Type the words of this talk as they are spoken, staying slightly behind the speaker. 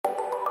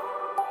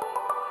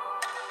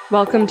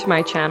Welcome to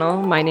my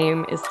channel. My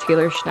name is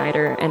Taylor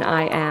Schneider and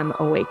I am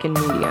Awakened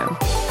Medium.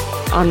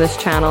 On this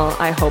channel,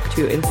 I hope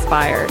to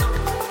inspire,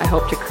 I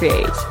hope to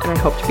create, and I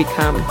hope to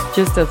become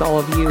just as all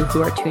of you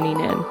who are tuning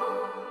in.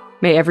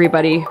 May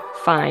everybody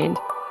find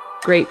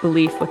great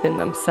belief within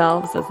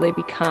themselves as they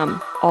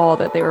become all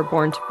that they were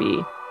born to be.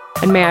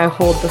 And may I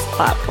hold this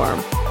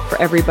platform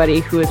for everybody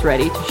who is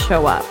ready to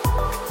show up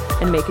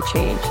and make a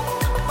change.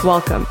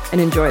 Welcome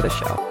and enjoy the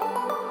show.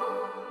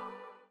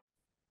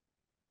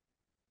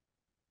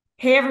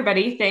 Hey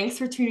everybody, thanks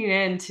for tuning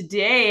in.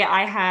 Today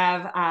I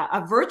have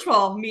a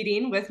virtual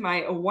meeting with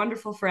my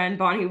wonderful friend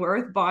Bonnie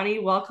Wirth. Bonnie,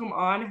 welcome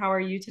on. How are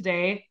you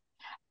today?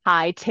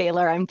 Hi,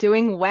 Taylor. I'm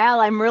doing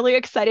well. I'm really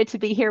excited to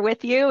be here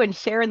with you and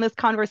sharing this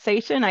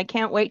conversation. I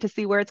can't wait to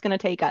see where it's going to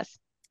take us.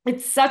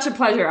 It's such a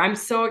pleasure. I'm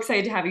so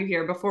excited to have you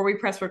here. Before we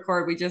press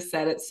record, we just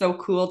said it's so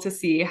cool to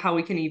see how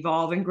we can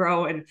evolve and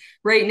grow. And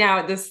right now,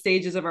 at this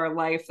stages of our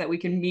life, that we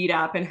can meet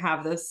up and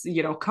have this,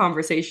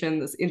 conversation,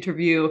 this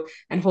interview,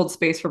 and hold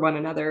space for one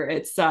another.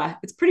 It's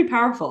pretty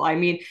powerful. I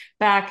mean,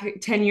 back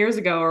 10 years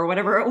ago or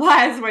whatever it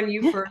was when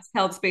you first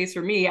held space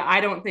for me, I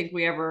don't think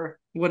we ever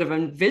would have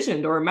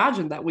envisioned or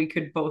imagined that we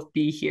could both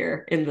be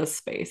here in this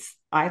space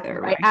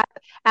either, Right. right?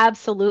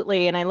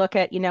 Absolutely. And I look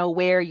at,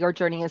 where your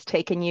journey has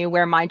taken you,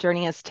 where my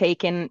journey has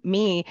taken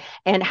me,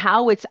 and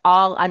how it's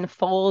all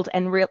unfolded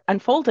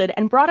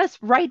and brought us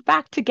right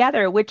back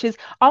together, which is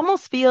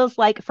almost feels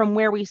like from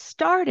where we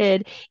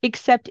started,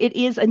 except it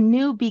is a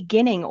new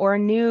beginning or a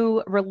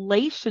new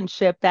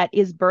relationship that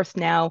is birthed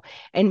now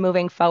and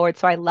moving forward.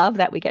 So I love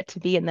that we get to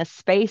be in this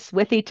space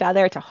with each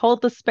other to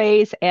hold the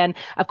space and,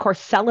 of course,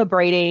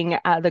 celebrating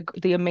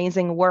the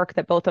amazing work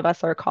that both of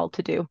us are called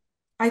to do.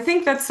 I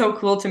think that's so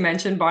cool to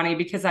mention, Bonnie,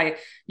 because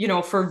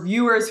for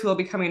viewers who will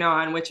be coming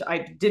on, which I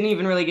didn't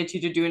even really get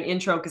you to do an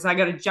intro because I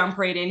got to jump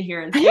right in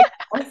here and say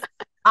this.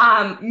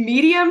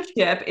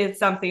 Mediumship is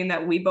something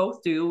that we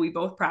both do, we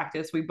both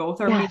practice, we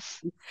both are mediums,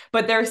 Yes.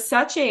 but there's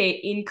such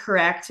a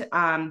incorrect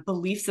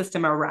belief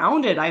system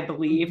around it, I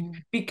believe, Mhm.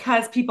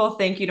 because people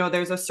think,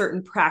 there's a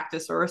certain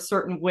practice or a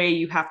certain way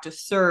you have to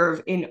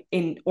serve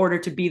in order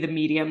to be the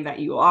medium that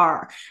you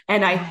are.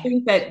 And I Right.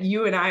 think that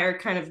you and I are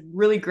kind of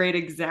really great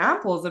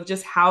examples of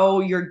just how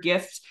your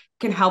gift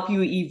can help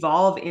you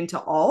evolve into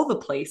all the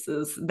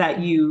places that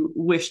Mhm. you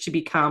wish to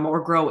become or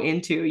grow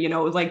into,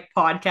 like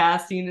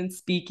podcasting and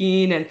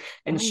speaking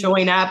and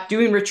showing Right. up,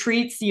 doing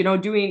retreats,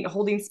 doing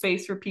holding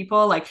space for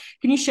people. Like,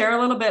 can you share a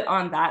little bit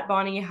on that,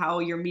 Bonnie, how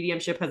your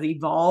mediumship has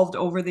evolved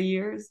over the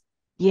years?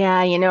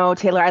 Yeah,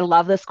 Taylor, I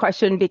love this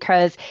question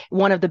because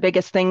one of the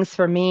biggest things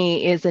for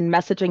me is in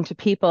messaging to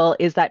people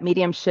is that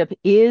mediumship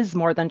is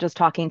more than just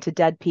talking to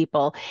dead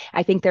people.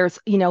 I think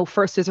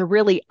first there's a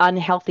really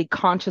unhealthy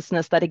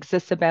consciousness that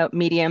exists about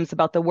mediums,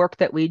 about the work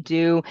that we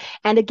do.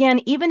 And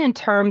again, even in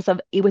terms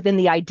of within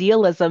the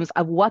idealisms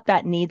of what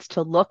that needs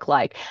to look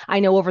like.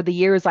 I know over the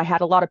years, I had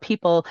a lot of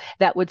people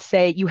that would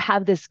say, you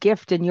have this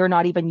gift and you're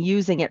not even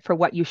using it for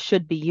what you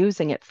should be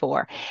using it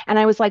for. And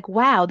I was like,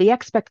 wow, the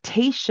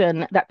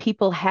expectation that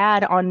people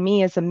had on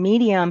me as a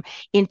medium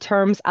in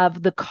terms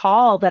of the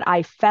call that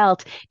I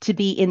felt to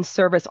be in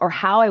service or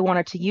how I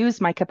wanted to use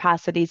my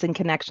capacities in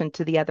connection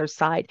to the other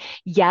side.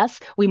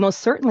 Yes, we most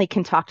certainly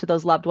can talk to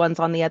those loved ones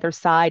on the other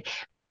side,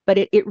 but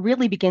it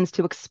really begins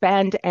to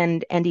expand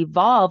and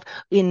evolve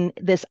in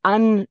this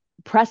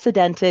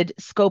unprecedented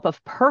scope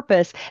of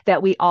purpose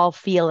that we all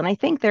feel. And I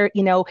think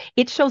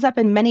it shows up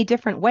in many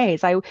different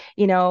ways. A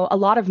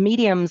lot of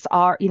mediums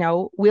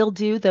will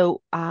do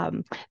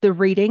the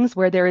readings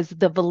where there is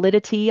the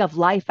validity of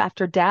life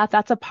after death.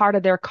 That's a part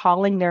of their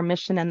calling, their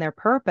mission, and their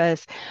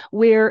purpose,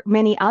 where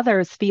many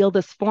others feel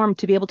this form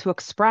to be able to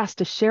express,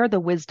 to share the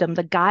wisdom,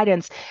 the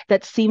guidance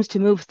that seems to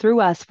move through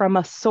us from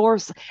a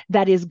source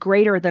that is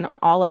greater than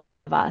all of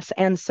us.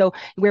 And so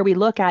where we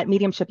look at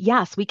mediumship,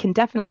 yes, we can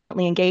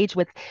definitely engage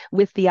with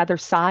the other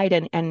side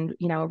and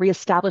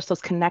reestablish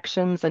those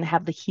connections and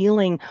have the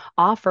healing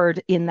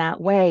offered in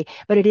that way.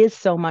 But it is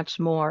so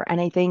much more.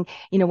 And I think,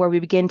 where we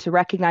begin to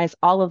recognize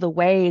all of the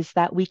ways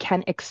that we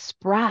can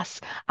express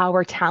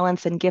our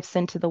talents and gifts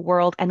into the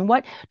world and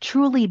what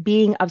truly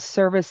being of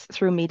service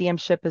through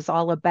mediumship is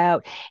all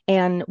about.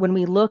 And when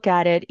we look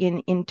at it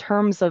in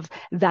terms of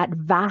that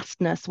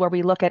vastness, where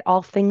we look at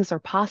all things are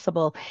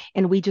possible,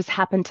 and we just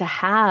happen to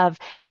have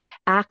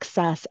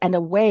access and a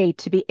way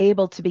to be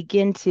able to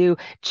begin to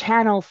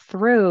channel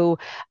through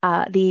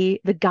the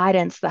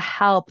guidance, the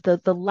help,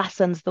 the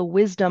lessons, the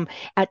wisdom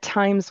at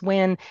times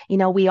when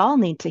we all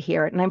need to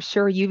hear it. And I'm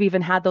sure you've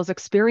even had those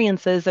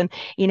experiences, and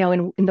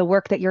in the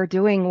work that you're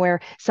doing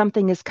where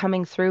something is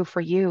coming through for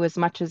you as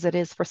much as it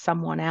is for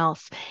someone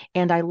else.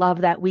 And I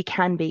love that we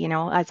can be,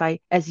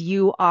 as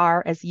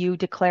you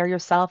declare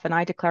yourself and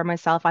I declare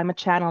myself, I'm a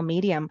channel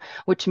medium,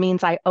 which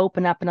means I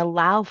open up and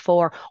allow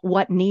for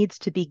what needs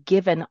to be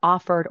given,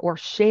 offered, or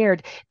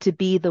shared to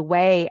be the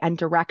way and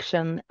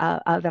direction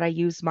that I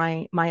use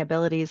my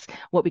abilities,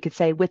 what we could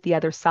say, with the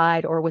other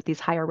side or with these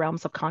higher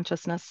realms of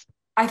consciousness.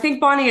 I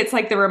think, Bonnie, it's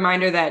like the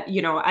reminder that,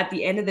 at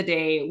the end of the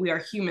day, we are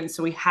humans,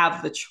 so we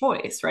have the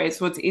choice, right?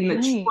 So it's in the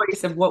Right.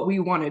 choice of what we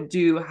want to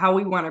do, how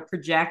we want to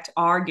project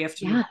our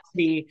gift and Yes.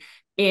 ability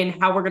in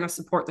how we're going to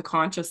support the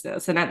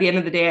consciousness. And at the end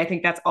of the day, I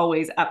think that's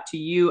always up to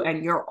you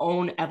and your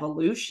own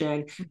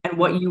evolution and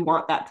what Mhm. you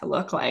want that to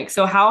look like.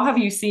 So how have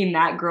you seen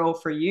that grow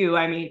for you?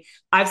 I mean,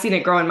 I've seen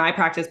it grow in my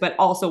practice, but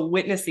also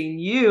witnessing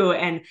you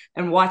and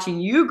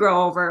watching you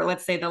grow over,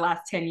 let's say, the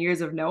last 10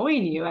 years of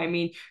knowing you. I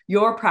mean,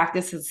 your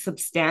practice has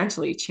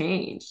substantially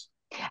changed.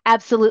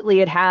 Absolutely,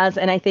 it has.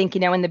 And I think,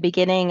 in the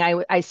beginning,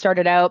 I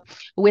started out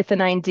with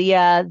an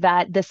idea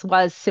that this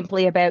was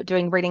simply about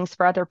doing readings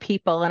for other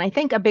people. And I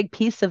think a big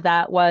piece of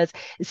that was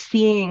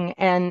seeing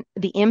and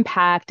the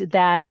impact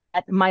that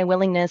my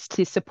willingness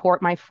to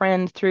support my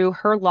friend through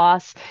her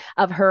loss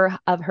of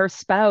her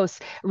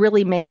spouse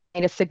really made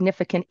a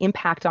significant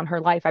impact on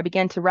her life. I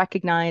began to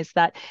recognize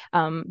that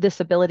this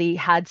ability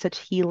had such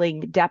healing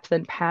depth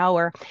and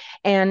power.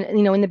 And,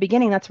 in the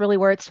beginning, that's really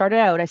where it started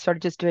out. I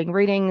started just doing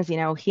readings,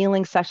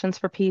 healing sessions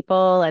for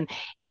people, and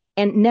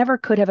never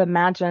could have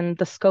imagined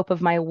the scope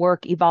of my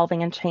work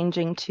evolving and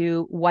changing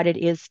to what it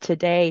is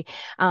today.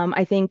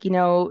 I think,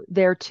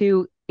 there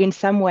too, in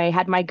some way,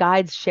 had my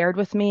guides shared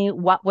with me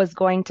what was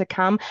going to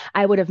come,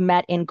 I would have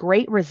met in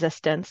great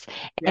resistance.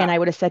 And Yeah. I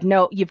would have said,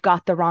 no, you've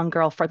got the wrong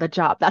girl for the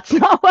job. That's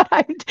not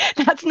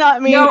that's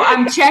not me. No,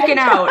 I'm checking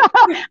out.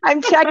 I'm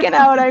checking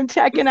out. I'm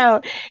checking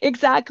out.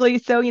 Exactly.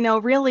 So,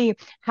 really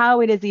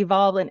how it has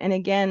evolved. And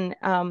again,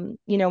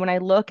 when I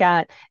look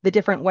at the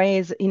different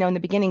ways, in the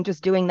beginning,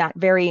 just doing that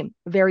very,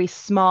 very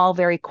small,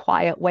 very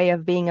quiet way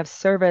of being of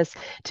service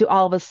to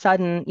all of a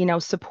sudden,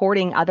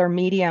 supporting other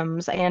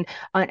mediums and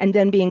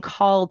then being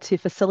called to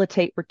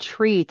facilitate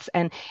retreats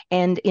and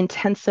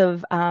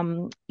intensive,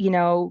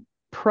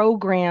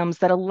 programs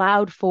that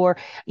allowed for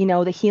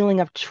the healing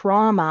of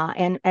trauma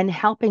and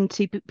helping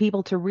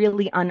people to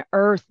really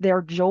unearth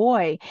their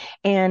joy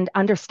and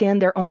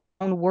understand their own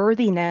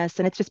worthiness.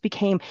 And it just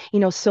became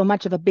so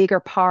much of a bigger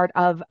part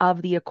of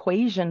the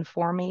equation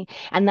for me.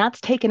 And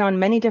that's taken on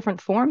many different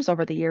forms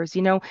over the years.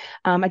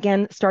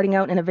 Again, starting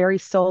out in a very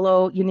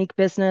solo unique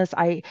business,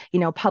 I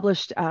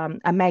published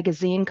a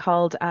magazine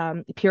called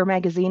Pure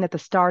Magazine. At the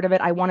start of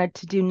it, I wanted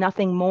to do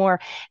nothing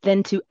more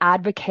than to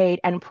advocate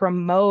and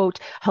promote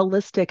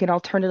holistic and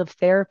alternative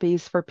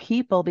therapies for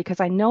people, because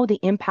I know the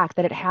impact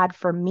that it had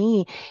for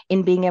me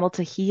in being able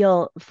to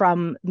heal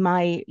from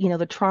my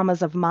the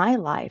traumas of my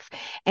life.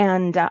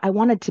 And I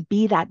wanted to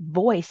be that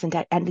voice and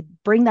to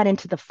bring that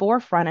into the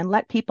forefront and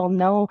let people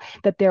know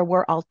that there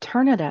were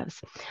alternatives.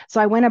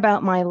 So I went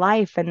about my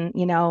life and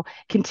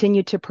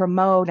continued to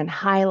promote and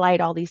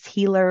highlight all these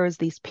healers,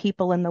 these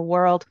people in the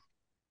world.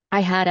 I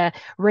had a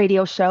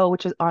radio show,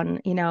 which was on,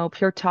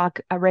 Pure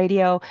Talk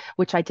Radio,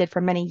 which I did for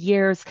many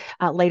years.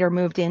 Later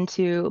moved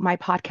into my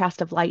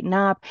podcast of Lighten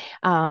Up.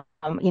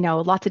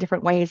 Lots of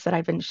different ways that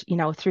I've been,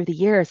 through the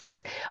years,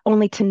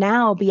 only to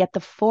now be at the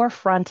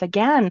forefront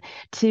again,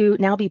 to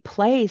now be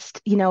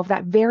placed,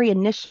 that very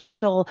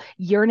initial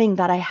yearning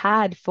that I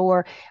had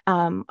for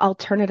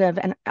alternative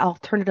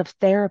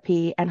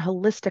therapy and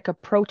holistic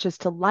approaches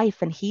to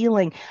life and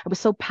healing. I was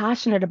so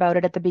passionate about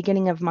it at the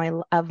beginning of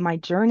my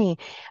journey,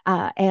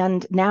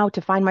 and now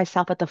to find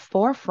myself at the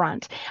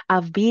forefront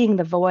of being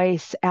the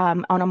voice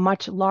on a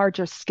much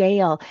larger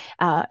scale,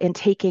 and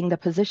taking the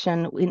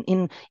position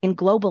in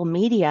global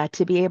media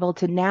to be able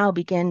to now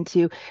begin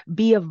to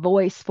be a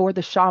voice for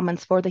the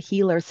shamans, for the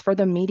healers, for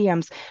the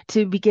mediums,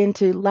 to begin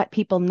to let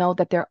people know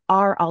that there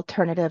are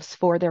alternatives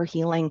for their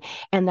healing,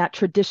 and that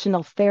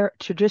traditional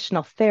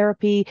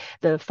therapy,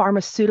 the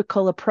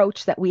pharmaceutical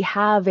approach that we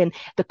have, and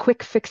the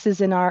quick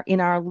fixes in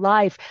our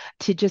life,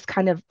 to just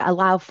kind of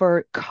allow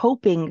for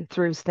coping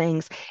through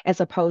things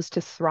as opposed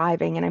to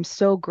thriving. And I'm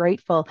so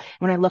grateful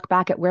when I look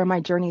back at where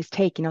my journeys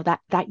take,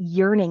 that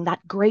yearning,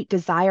 that great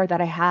desire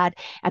that I had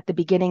at the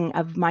beginning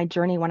of my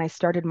journey when I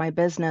started my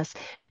business,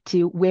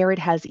 to where it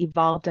has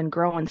evolved and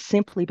grown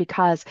simply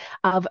because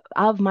of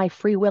my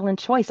free will and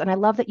choice. And I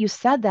love that you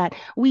said that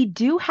we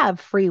do have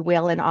free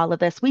will in all of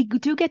this. We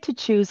do get to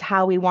choose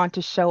how we want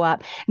to show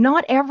up.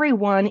 Not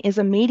everyone is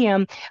a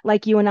medium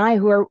like you and I,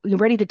 who are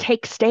ready to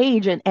take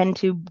stage and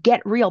to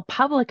get real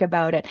public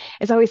about it.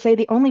 As I always say,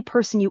 the only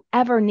person you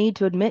ever need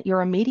to admit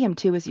you're a medium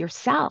to is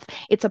yourself.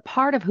 It's a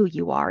part of who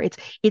you are.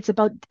 It's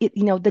about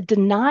the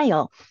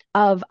denial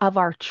of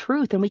our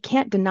truth, and we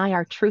can't deny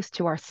our truth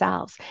to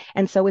ourselves.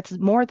 And so it's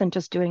more than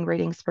just doing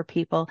readings for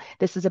people.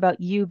 This is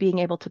about you being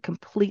able to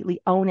completely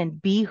own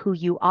and be who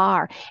you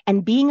are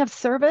and being of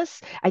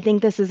service. I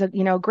think this is a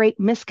great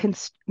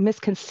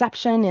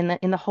misconception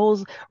in the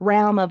whole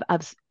realm of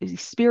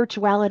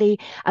spirituality,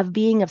 of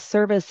being of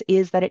service,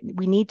 is that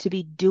we need to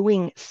be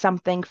doing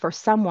something for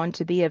someone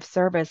to be of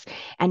service.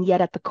 And yet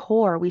at the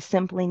core, we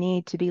simply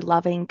need to be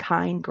loving,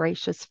 kind,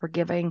 gracious,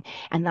 forgiving.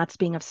 And that's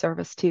being of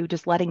service too,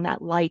 just letting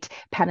that light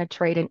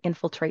penetrate and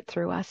infiltrate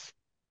through us.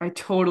 I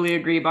totally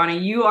agree, Bonnie.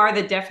 You are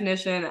the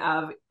definition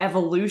of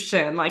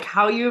evolution. Like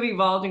how you have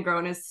evolved and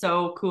grown is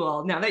so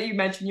cool. Now that you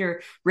mentioned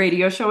your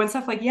radio show and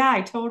stuff, like, yeah,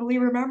 I totally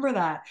remember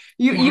that.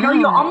 You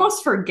Yeah.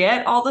 almost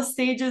forget all the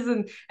stages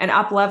and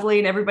up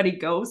leveling everybody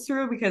goes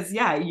through because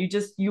yeah,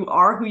 you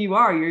are who you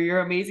are. You're your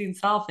amazing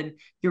self. And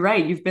you're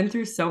right, you've been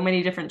through so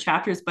many different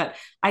chapters. But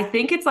I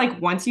think it's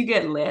like once you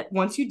get lit,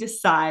 once you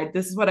decide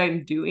this is what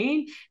I'm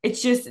doing,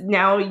 it's just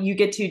now you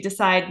get to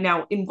decide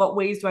now in what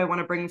ways do I want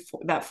to bring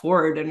that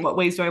forward and what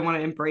ways do I want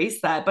to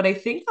embrace that. But I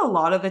think a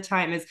lot of the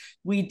time is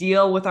we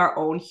deal with our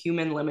own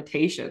human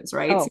limitations,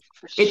 right? So Oh,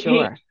 for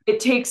sure. it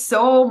takes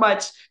so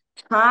much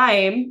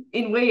time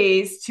in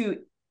ways to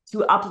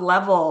up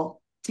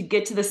level to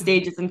get to the Mhm.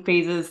 stages and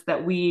phases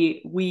that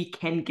we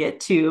can get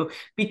to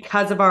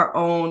because of our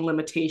own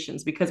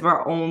limitations, because of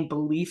our own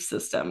belief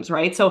systems,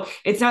 right? So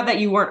it's not that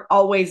you weren't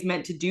always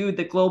meant to do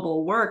the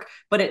global work,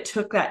 but it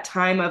took that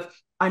time of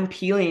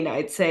unpeeling,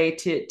 I'd say,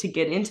 to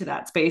get into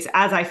that space,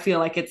 as I feel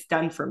like it's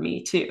done for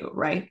me too,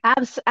 right?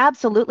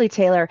 Absolutely,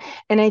 Taylor.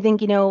 And I think,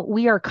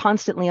 we are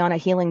constantly on a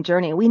healing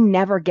journey. We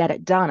never get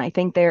it done. I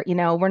think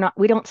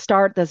we don't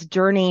start this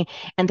journey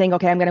and think,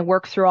 okay, I'm going to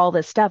work through all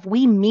this stuff.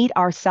 We meet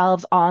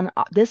ourselves on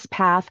this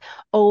path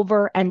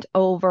over and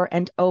over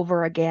and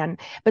over again.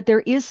 But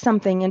there is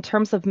something in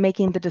terms of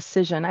making the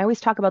decision. I always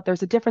talk about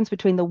there's a difference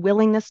between the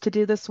willingness to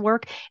do this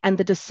work and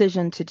the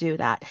decision to do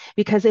that.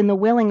 Because in the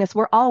willingness,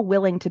 we're all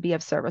willing to be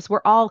of service.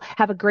 We're all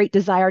have a great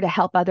desire to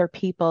help other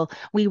people.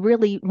 We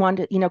really want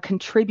to,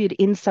 contribute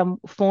in some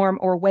form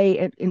or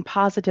way in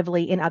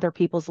positively in other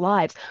people's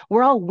lives.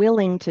 We're all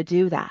willing to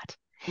do that.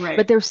 But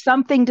Right. there's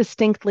something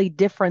distinctly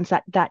different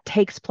that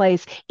takes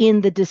place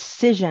in the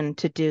decision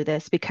to do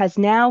this, because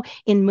now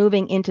in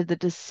moving into the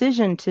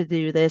decision to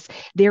do this,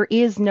 there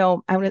is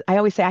no, I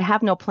always say, I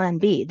have no plan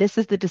B. This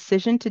is the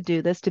decision to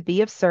do this, to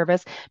be of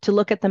service, to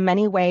look at the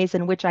many ways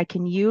in which I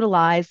can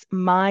utilize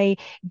my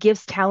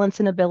gifts,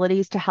 talents, and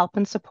abilities to help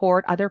and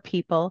support other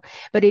people.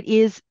 But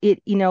there's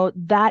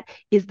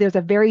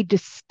a very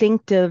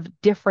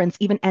distinctive difference,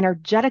 even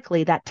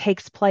energetically, that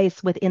takes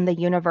place within the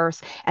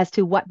universe as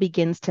to what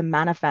begins to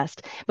manifest.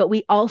 But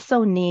we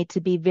also need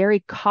to be very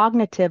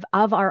cognitive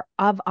of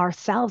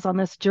ourselves on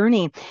this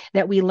journey,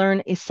 that we learn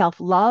is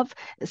self-love,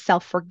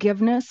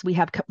 self-forgiveness. We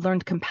have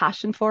learned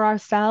compassion for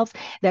ourselves.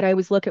 That I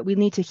always look at, we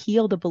need to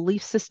heal the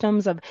belief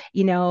systems of,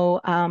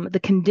 the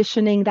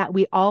conditioning that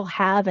we all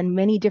have in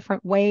many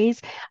different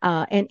ways,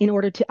 and in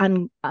order to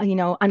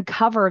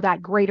uncover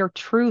that greater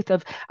truth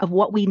of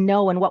what we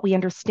know and what we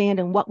understand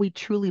and what we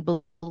truly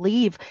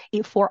believe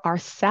for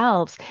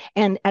ourselves.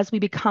 And as we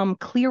become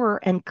clearer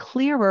and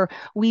clearer,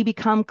 we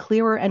become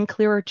clearer and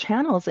clearer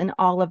channels in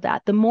all of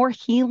that. The more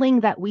healing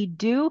that we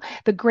do,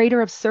 the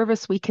greater of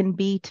service we can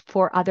be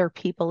for other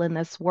people in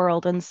this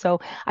world. And so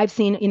I've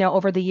seen,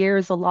 over the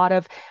years, a lot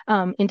of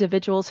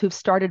individuals who've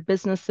started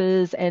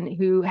businesses and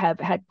who have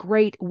had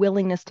great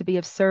willingness to be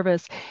of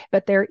service,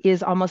 but there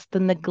is almost the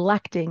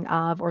neglecting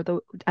of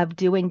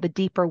doing the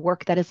deeper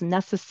work that is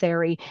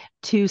necessary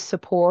to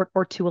support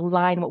or to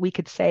align what we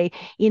could say,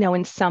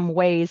 in some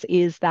ways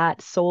is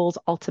that soul's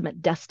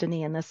ultimate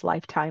destiny in this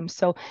lifetime.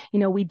 So,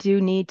 we do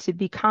need to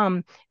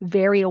become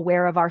very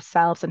aware of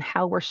ourselves and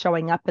how we're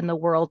showing up in the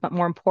world, but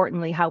more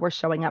importantly, how we're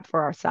showing up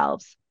for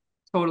ourselves.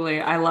 Totally.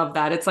 I love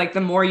that. It's like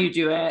the more you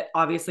do it,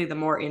 obviously, the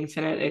more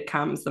infinite it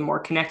comes, the more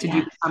connected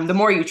you become, the Yes.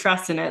 more you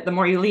trust in it, the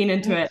more you lean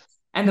into Right. it,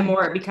 and the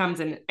more Right. it becomes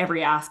in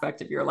every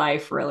aspect of your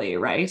life, really,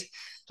 right?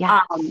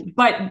 Yes.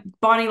 But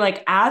Bonnie,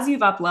 like as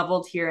you've up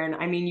leveled here, and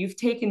I mean, you've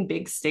taken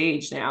big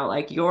stage now,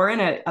 like you're in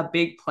a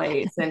big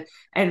place,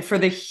 and for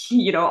the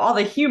all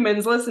the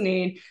humans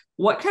listening,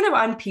 what kind of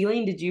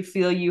unpeeling did you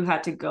feel you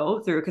had to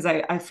go through? Because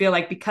I feel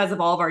like because of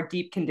all of our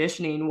deep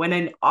conditioning, when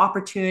an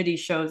opportunity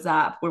shows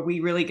up where we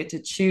really get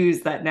to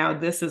choose that now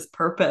this is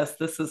purpose,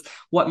 this is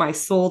what my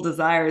soul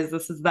desires,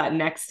 this is that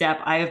next step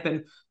I have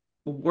been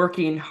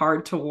working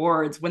hard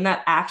towards, when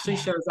that actually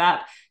Yeah. shows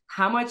up,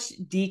 how much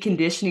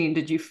deconditioning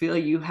did you feel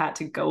you had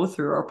to go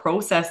through or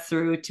process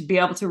through to be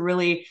able to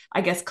really,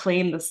 I guess,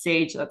 claim the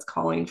stage that's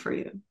calling for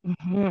you?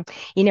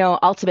 Mhm.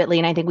 Ultimately,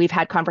 and I think we've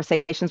had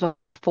conversations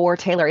before,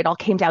 Taylor, it all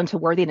came down to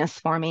worthiness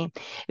for me,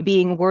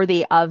 being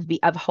worthy of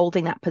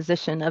holding that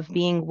position, of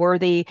being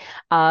worthy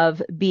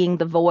of being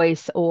the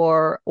voice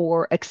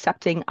or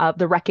accepting of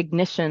the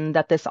recognition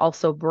that this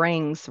also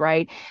brings,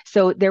 right?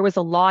 So there was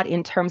a lot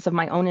in terms of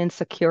my own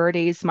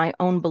insecurities, my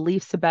own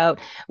beliefs about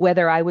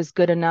whether I was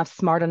good enough,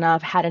 smart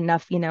enough, had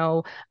enough,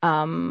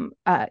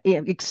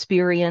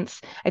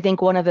 experience. I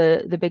think one of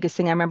the biggest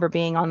thing I remember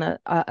being on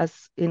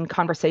in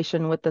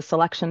conversation with the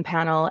selection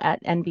panel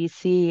at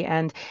NBC,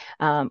 and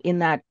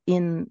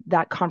in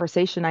that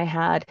conversation I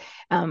had,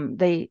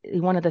 they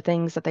one of the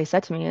things that they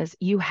said to me is,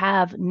 "You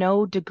have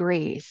no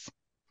degrees.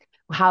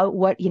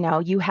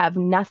 You have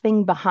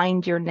nothing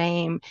behind your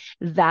name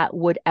that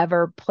would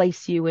ever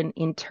place you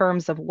in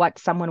terms of what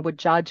someone would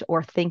judge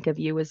or think of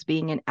you as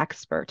being an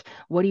expert.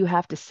 What do you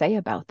have to say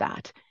about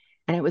that?"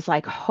 And it was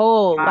like,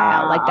 oh,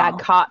 wow, like that Wow.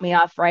 caught me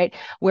off, right?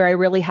 Where I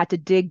really had to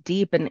dig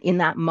deep in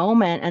that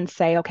moment and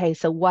say, okay,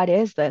 so what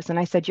is this? And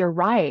I said, you're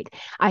right.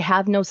 I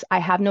have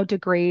no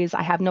degrees.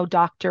 I have no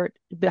doctorate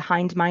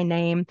behind my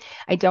name.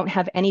 I don't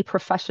have any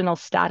professional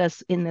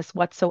status in this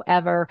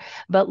whatsoever,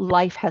 but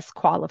life has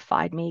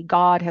qualified me.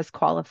 God has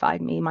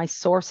qualified me. My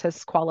source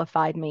has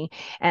qualified me.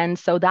 And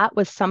so that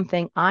was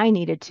something I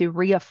needed to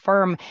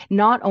reaffirm,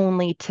 not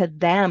only to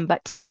them,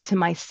 but to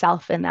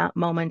myself in that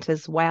moment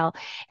as well.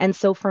 And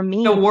so for The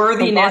me, a lot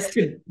worthiness of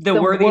to the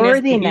the worthiness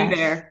to be worthiness,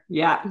 there.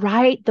 Yeah.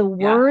 right? The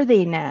Yeah.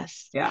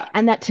 worthiness. Yeah.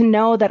 And that to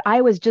know that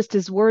I was just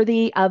as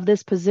worthy of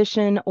this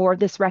position or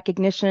this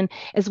recognition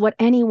as what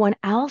anyone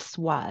else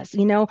was,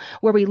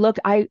 where we look,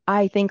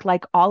 I think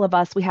like all of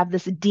us, we have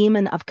this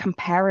demon of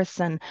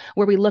comparison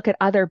where we look at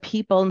other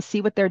people and see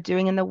what they're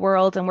doing in the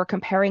world and we're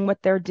comparing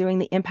what they're doing,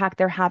 the impact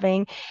they're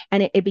having.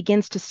 And it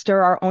begins to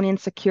stir our own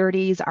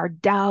insecurities, our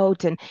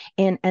doubt,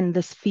 and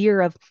this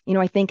fear of,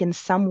 I think in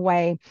some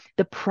way,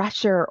 the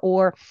pressure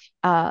or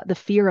the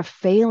fear of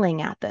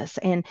failing at this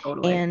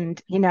Totally.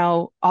 and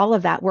all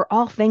of that were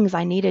all things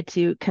I needed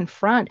to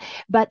confront,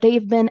 but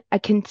they've been a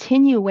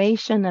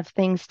continuation of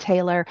things.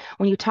 Taylor,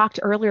 when you talked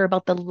earlier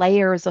about the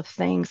layers of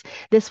things,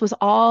 this was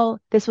all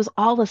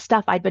the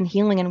stuff I'd been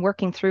healing and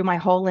working through my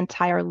whole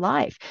entire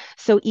life.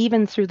 So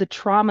even through the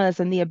traumas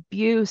and the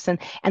abuse and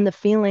the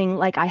feeling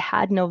like I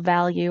had no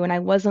value and I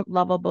wasn't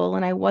lovable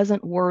and I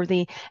wasn't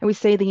worthy, and we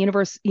say the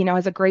universe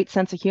has a great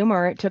sense of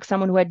humor. It took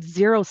someone who had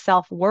zero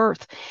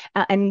self-worth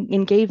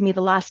and gave me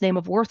the last name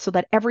of Worth so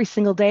that every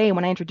single day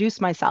when I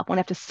introduce myself, when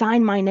I have to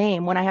sign my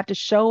name, when I have to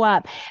show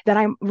up, that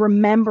I'm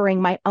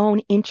remembering my own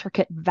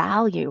intricate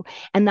value.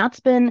 And that's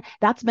been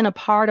a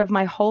part of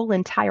my whole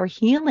entire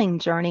healing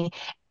journey.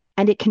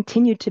 And it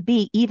continued to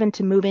be, even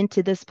to move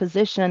into this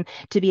position,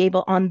 to be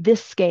able on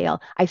this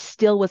scale, I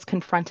still was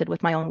confronted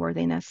with my own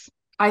worthiness.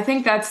 I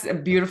think that's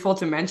beautiful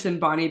to mention,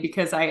 Bonnie,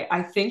 because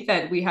I think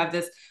that we have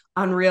this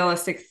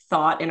unrealistic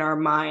thought in our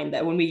mind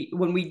that when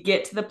we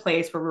get to the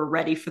place where we're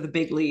ready for the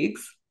big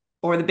leagues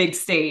or the big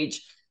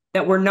stage,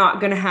 that we're not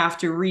going to have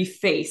to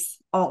reface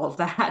all of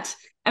that.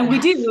 And we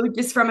Yes, do,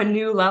 just from a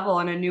new level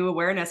and a new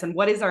awareness. And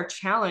what is our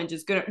challenge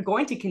is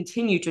going to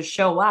continue to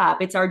show up.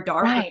 It's our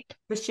darker, right,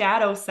 the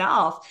shadow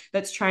self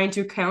that's trying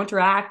to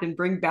counteract and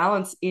bring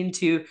balance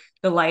into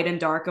the light and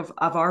dark of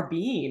our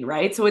being,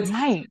 right? So it's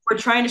right. we're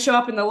trying to show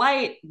up in the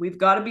light. We've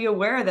got to be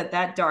aware that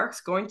that dark's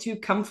going to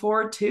come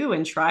forward too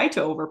and try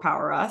to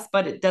overpower us,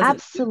 but it doesn't need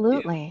to,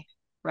 Absolutely.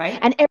 right?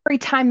 And every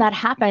time that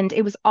happened,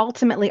 it was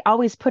ultimately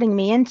always putting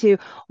me into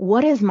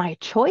what is my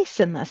choice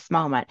in this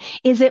moment?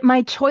 Is it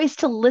my choice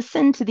to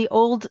listen to the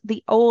old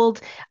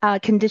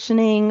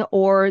conditioning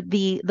or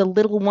the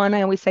little one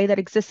I always say that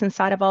exists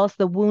inside of us,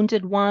 the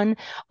wounded one,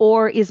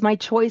 or is my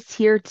choice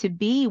here to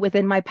be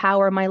within my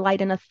power, my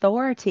light, and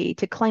authority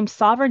to claim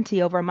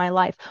sovereignty over my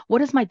life?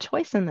 What is my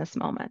choice in this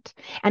moment?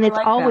 And I it's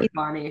like always, that,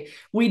 Bonnie.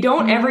 We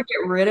don't ever Mhm.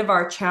 get rid of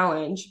our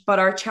challenge, but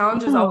our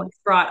challenge is always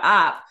No, brought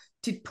up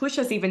to push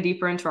us even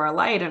deeper into our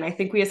light. And I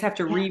think we just have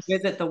to yes,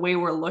 revisit the way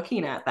we're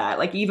looking at that.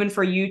 Like, even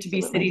for you to be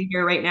absolutely. sitting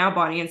here right now,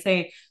 Bonnie, and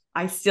say,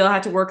 I still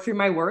had to work through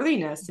my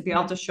worthiness to be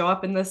able Mhm. to show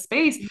up in this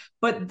space.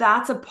 But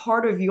that's a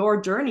part of your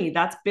journey.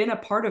 That's been a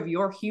part of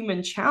your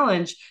human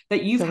challenge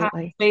that you've had to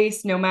Absolutely.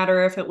 face, no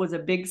matter if it was a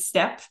big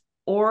step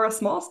or a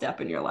small step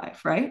in your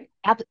life, right?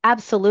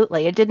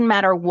 Absolutely. It didn't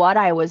matter what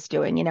I was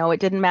doing, it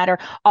didn't matter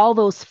all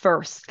those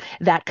firsts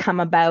that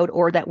come about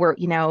or that were,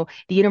 the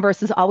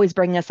universe is always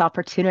bringing us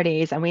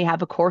opportunities and we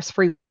have a course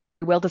free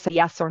will to say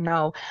yes or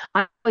no.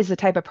 I'm always the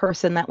type of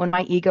person that when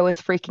my ego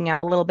is freaking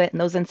out a little bit and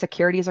those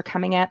insecurities are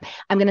coming up,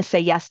 I'm going to say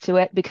yes to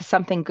it because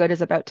something good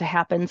is about to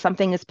happen.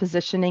 Something is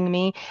positioning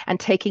me and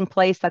taking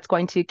place that's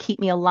going to keep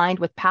me aligned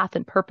with path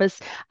and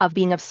purpose of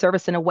being of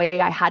service in a way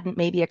I hadn't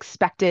maybe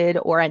expected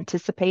or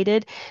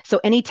anticipated.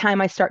 So anytime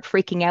I start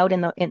freaking out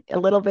in a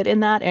little bit in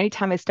that,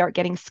 anytime I start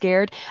getting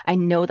scared, I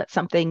know that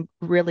something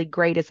really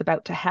great is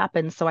about to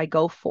happen. So I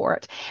go for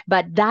it.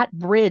 But that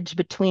bridge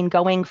between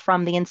going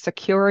from the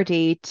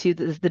insecurity to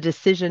the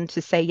decision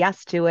to say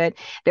yes to it,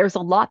 there's a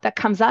lot that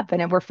comes up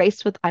and I'm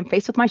faced with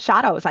my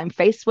shadows. I'm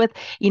faced with,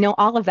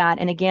 all of that.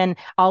 And again,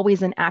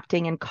 always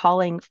enacting and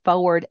calling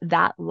forward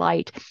that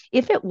light.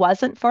 If it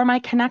wasn't for my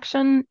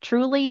connection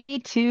truly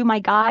to my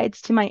guides,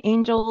 to my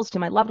angels, to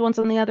my loved ones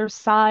on the other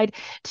side,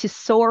 to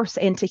source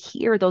and to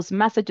hear those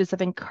messages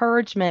of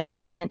encouragement,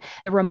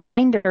 the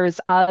reminders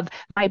of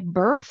my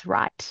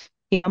birthright.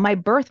 My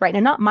birthright,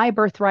 and not my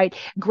birthright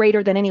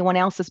greater than anyone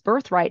else's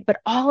birthright,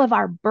 but all of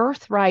our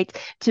birthright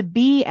to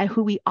be and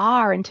who we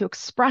are and to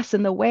express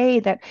in the way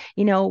that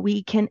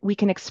we can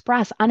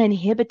express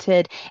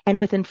uninhibited and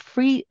within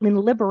free in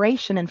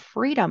liberation and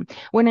freedom.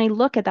 When I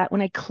look at that,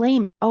 when I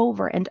claim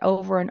over and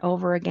over and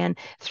over again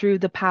through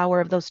the power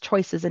of those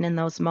choices and in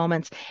those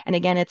moments, and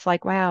again, it's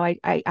like, wow,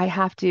 I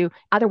have to.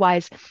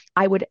 Otherwise,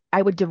 I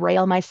would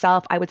derail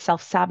myself. I would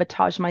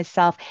self-sabotage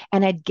myself,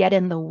 and I'd get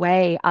in the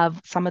way of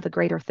some of the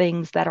greater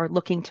things that are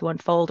looking to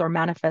unfold or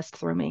manifest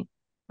through me.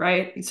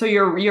 right? So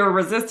your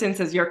resistance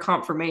is your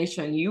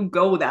confirmation. You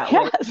go that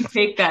way. You Yes,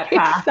 take that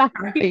path,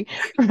 right? exactly.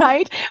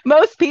 Right.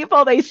 Most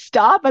people, they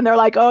stop and they're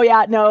like, oh,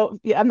 yeah, no,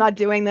 I'm not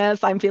doing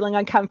this. I'm feeling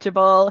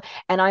uncomfortable.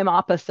 And I'm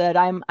opposite.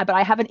 But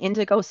I have an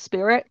indigo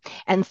spirit.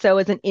 And so,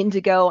 as an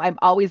indigo, I'm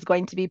always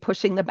going to be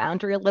pushing the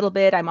boundary a little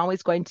bit. I'm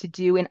always going to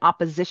do in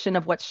opposition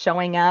of what's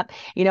showing up.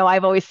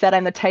 I've always said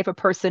I'm the type of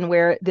person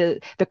where the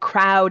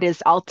crowd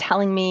is all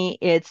telling me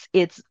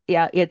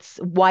yeah, it's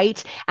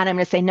white. And I'm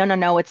going to say, no, no,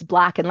 no, it's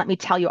black. And let me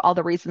tell you all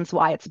the reasons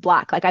why it's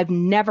black. Like I've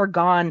never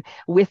gone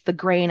with the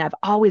grain. I've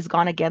always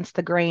gone against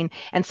the grain.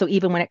 And so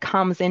even when it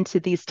comes into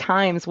these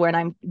times when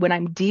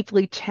I'm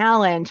deeply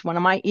challenged,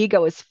 when my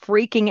ego is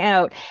freaking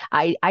out,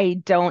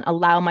 I don't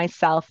allow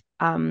myself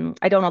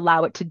I don't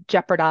allow it to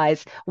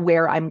jeopardize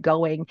where I'm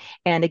going.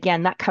 And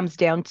again, that comes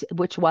down to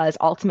which was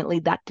ultimately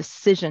that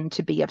decision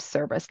to be of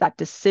service, that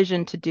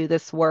decision to do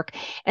this work.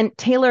 And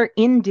Taylor,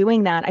 in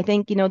doing that, I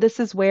think, this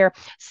is where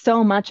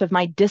so much of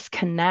my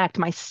disconnect,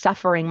 my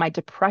suffering, my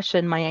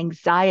depression, my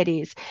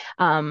anxieties,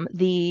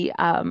 the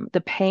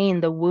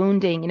pain, the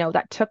wounding,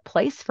 that took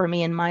place for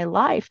me in my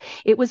life.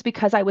 It was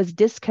because I was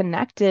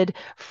disconnected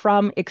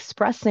from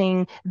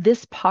expressing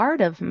this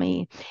part of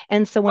me.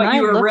 And so when What I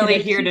you were look at really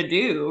it, here to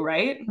do, right?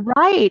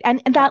 right,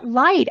 and Yeah. that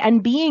light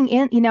and being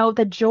in,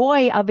 the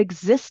joy of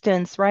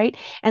existence, right?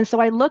 And so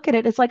I look at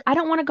it, it's like I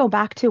don't want to go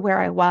back to where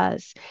I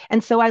was.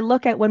 And so I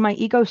look at when my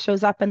ego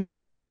shows up and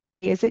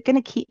is it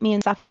going to keep me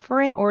in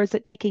suffering or is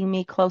it taking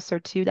me closer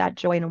to that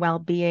joy and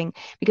well-being?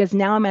 Because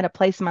now I'm at a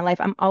place in my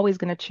life, I'm always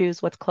going to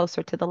choose what's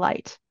closer to the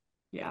light.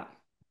 Yeah.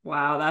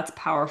 Wow, that's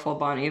powerful,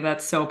 Bonnie.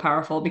 That's so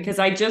powerful Mm. because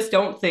I just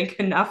don't think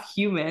enough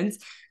humans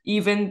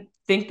even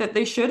think that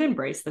they should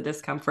embrace the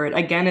discomfort.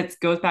 Again, it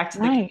goes back to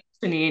the Right.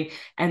 conditioning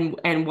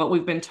and what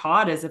we've been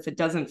taught is if it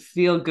doesn't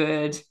feel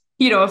good,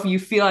 if you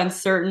feel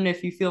uncertain,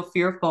 if you feel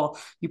fearful,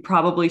 you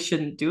probably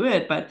shouldn't do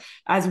it. But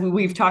as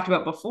we've Mm. talked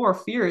about before,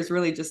 fear is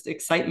really just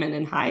excitement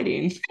and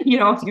hiding. If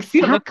you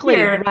feel the Exactly,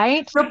 fear,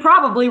 right? you're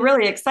probably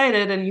really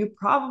excited and you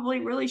probably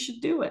really should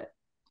do it.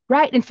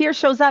 Right. And fear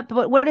shows up,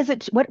 but what is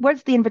it?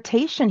 What's the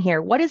invitation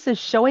here? What is this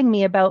showing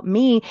me about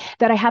me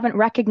that I haven't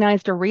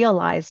recognized or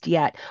realized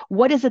yet?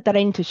 What is it that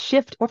I need to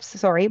shift? Oops,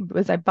 sorry,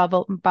 as I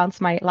bounce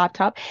my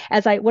laptop.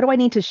 What do I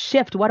need to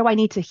shift? What do I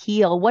need to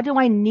heal? What do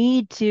I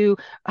need to,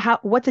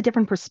 what's a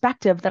different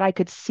perspective that I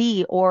could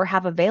see or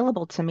have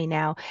available to me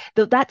now?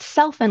 That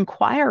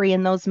self-inquiry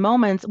in those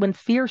moments when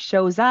fear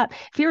shows up,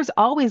 fear is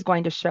always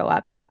going to show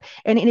up.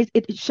 And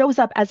it shows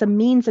up as a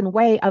means and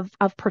way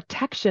of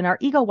protection. Our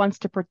ego wants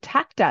to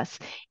protect us.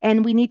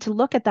 And we need to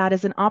look at that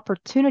as an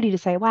opportunity to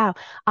say, wow,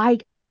 I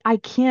I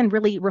can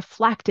really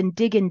reflect and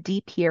dig in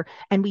deep here.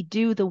 And we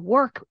do the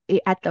work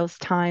at those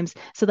times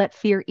so that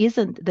fear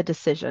isn't the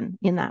decision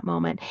in that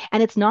moment.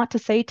 And it's not to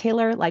say,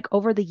 Taylor, like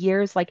over the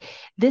years, like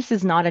this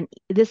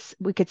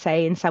we could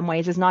say in some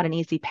ways is not an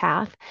easy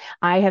path.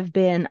 I have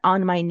been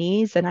on my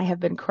knees and I have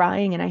been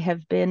crying and I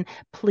have been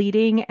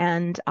pleading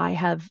and I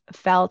have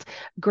felt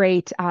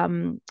great,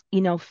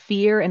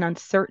 fear and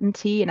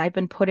uncertainty. And I've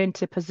been put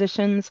into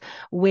positions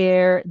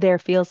where there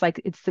feels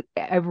like it's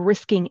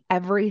risking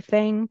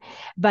everything,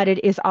 but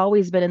it has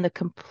always been in the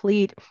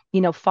complete,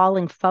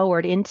 falling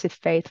forward into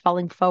faith,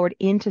 falling forward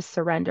into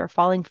surrender,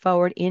 falling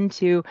forward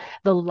into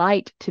the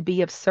light to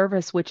be of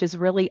service, which is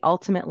really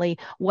ultimately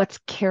what's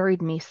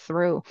carried me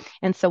through.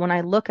 And so when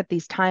I look at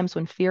these times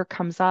when fear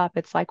comes up,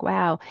 it's like,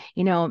 wow,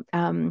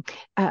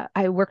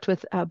 I worked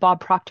with Bob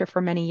Proctor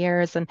for many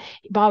years, and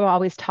Bob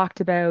always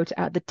talked about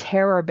the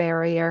terror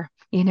barrier.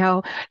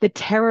 The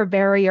terror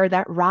barrier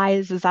that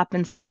rises up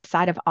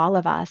inside of all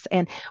of us.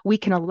 And we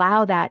can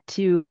allow that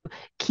to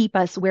keep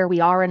us where we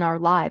are in our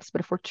lives.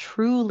 But if we're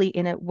truly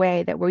in a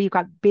way that where you've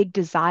got big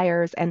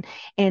desires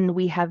and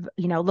we have,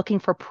 looking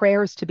for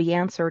prayers to be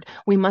answered,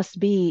 we must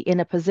be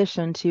in a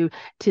position to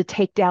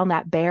take down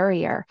that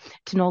barrier,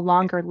 to no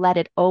longer let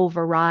it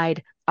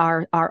override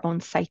our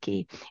own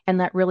psyche. And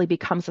that really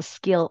becomes a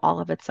skill all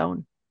of its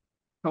own.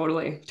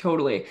 Totally,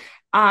 totally.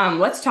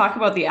 Let's talk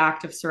about the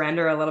act of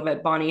surrender a little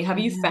bit, Bonnie. Have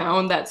you Yeah.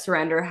 found that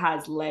surrender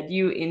has led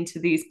you into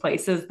these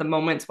places, the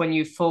moments when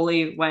you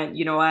fully went,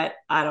 you know what?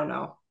 I don't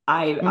know.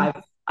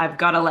 I've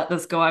got to let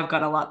this go. I've got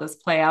to let this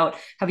play out.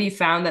 Have you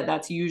found that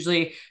that's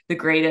usually the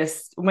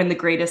greatest when the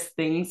greatest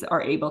things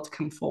are able to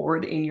come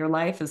forward in your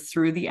life is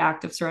through the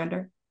act of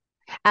surrender?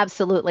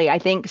 Absolutely. I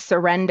think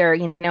surrender,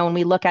 when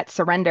we look at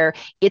surrender,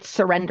 it's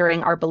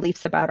surrendering our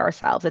beliefs about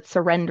ourselves. It's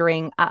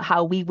surrendering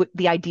how we would,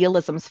 the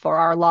idealisms for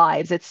our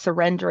lives. It's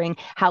surrendering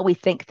how we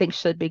think things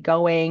should be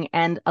going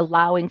and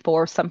allowing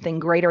for something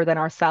greater than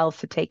ourselves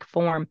to take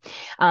form.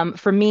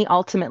 For me,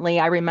 ultimately,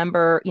 I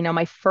remember,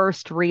 my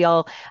first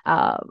real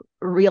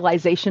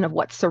realization of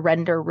what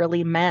surrender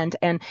really meant.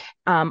 And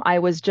I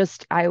was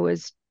just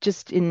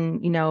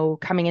in,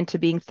 coming into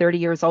being 30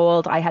 years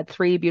old. I had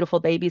three beautiful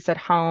babies at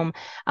home.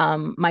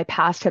 My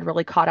past had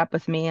really caught up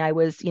with me. I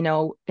was,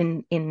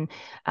 in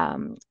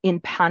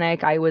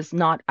panic. I was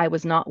not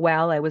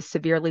well. I was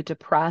severely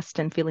depressed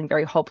and feeling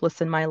very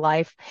hopeless in my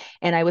life.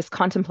 And I was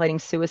contemplating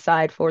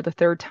suicide for the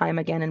third time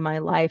again in my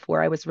life,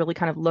 where I was really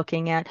kind of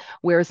looking at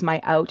where's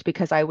my out,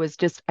 because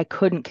I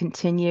couldn't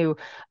continue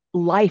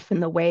life in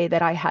the way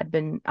that I had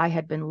been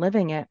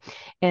living it.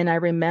 And I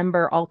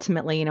remember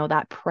ultimately,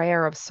 that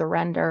prayer of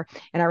surrender.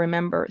 And I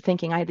remember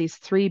thinking I had these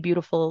three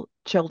beautiful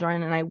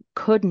children, and I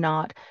could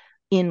not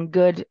in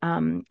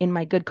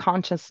my good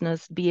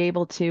consciousness be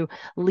able to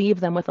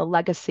leave them with a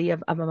legacy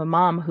of a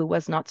mom who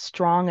was not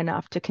strong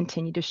enough to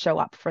continue to show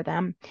up for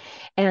them.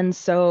 And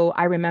so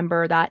I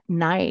remember that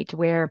night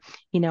where,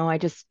 I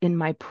just, in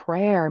my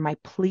prayer, my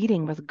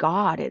pleading with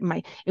God, it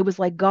was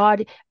like,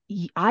 God,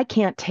 I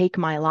can't take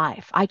my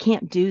life. I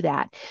can't do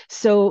that.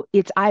 So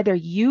it's either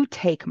you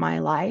take my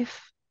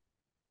life,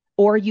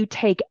 or you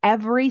take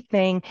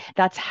everything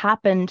that's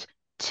happened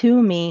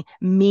to me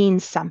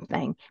means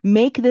something.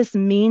 Make this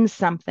mean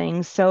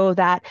something, so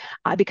that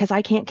because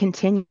I can't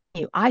continue,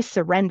 I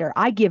surrender.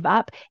 I give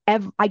up.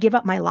 I give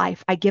up my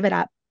life. I give it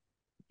up.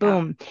 Yeah.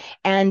 Boom.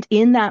 And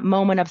in that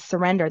moment of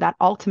surrender, that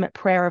ultimate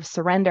prayer of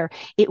surrender,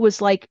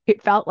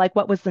 it felt like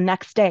what was the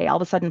next day? All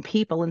of a sudden,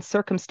 people and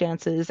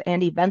circumstances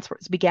and events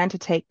began to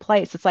take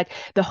place. It's like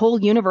the whole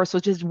universe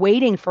was just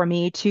waiting for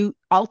me to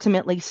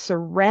ultimately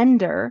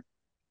surrender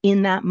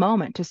in that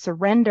moment, to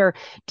surrender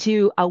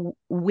to a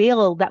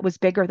will that was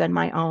bigger than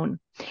my own.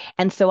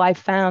 And so I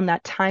found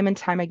that time and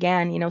time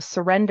again,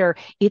 surrender,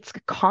 it's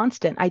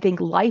constant. I think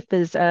life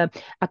is a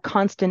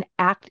constant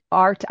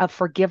art of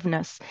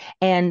forgiveness.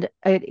 And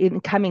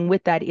in coming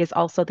with that is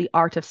also the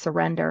art of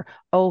surrender,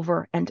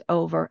 over and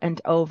over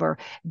and over,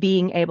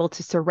 being able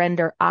to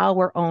surrender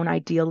our own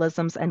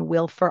idealisms and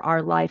will for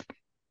our life,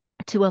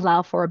 to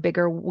allow for a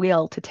bigger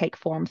will to take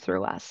form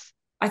through us.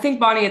 I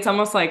think, Bonnie, it's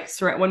almost like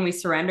when we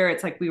surrender,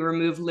 it's like we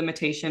remove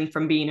limitation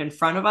from being in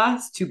front of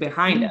us to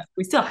behind us. Mm,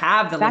 We still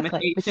have the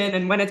exactly. limitation.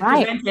 And when it's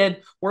Right.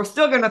 presented, we're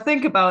still going to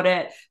think about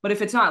it. But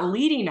if it's not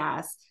leading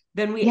us,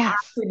 then we Yes.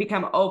 actually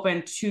become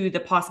open to the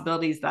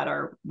possibilities that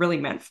are really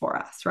meant for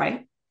us,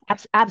 right?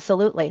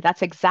 Absolutely.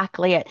 That's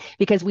exactly it.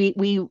 Because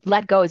we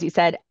let go, as you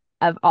said,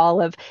 of all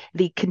of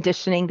the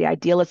conditioning, the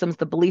idealisms,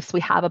 the beliefs we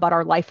have about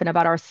our life and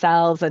about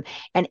ourselves, and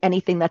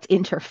anything that's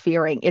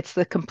interfering. It's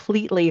the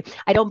completely,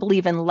 I don't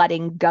believe in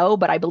letting go,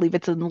 but I believe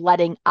it's in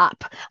letting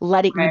up.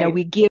 Letting, Right.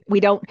 we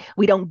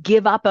don't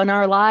give up on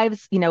our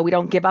lives, we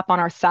don't give up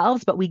on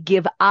ourselves, but we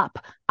give up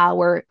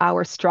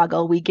our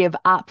struggle. We give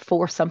up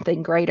for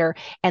something greater,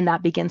 and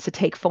that begins to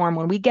take form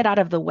when we get out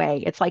of the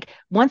way. It's like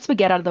once we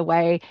get out of the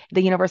way,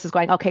 the universe is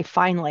going, okay,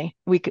 finally,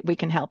 we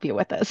can help you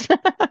with this.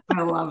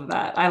 I love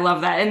that. I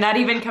love that. And that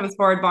even comes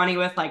forward, Bonnie,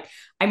 with like,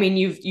 I mean,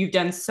 you've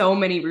done so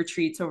many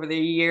retreats over the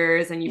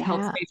years and you've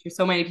held Yeah. space for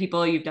so many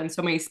people, you've done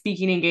so many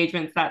speaking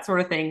engagements, that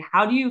sort of thing.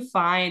 How do you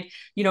find,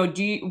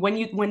 do you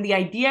when the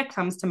idea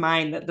comes to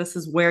mind that this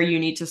is where you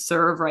need to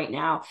serve right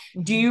now,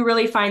 do Mhm. you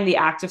really find the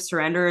act of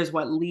surrender is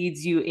what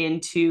leads you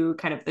into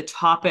kind of the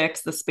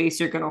topics, the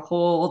space you're going to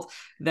hold,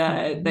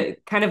 Mhm. the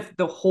kind of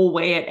the whole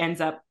way it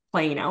ends up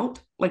playing out?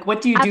 Like what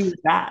do you do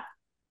with that?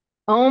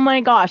 Oh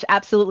my gosh,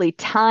 absolutely.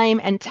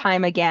 Time and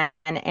time again.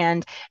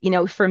 And,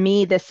 for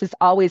me, this is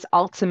always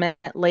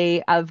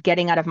ultimately of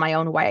getting out of my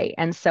own way.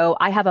 And so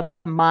I have a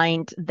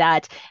mind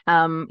that,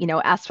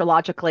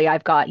 astrologically,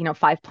 I've got,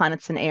 five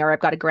planets in air.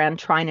 I've got a grand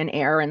trine in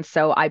air. And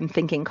so I'm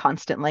thinking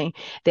constantly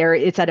there.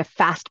 It's at a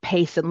fast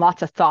pace and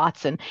lots of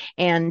thoughts.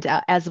 And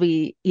as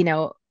we,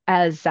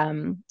 as,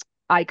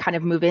 I kind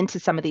of move into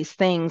some of these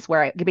things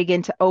where I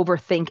begin to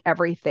overthink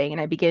everything,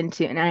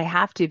 and I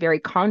have to very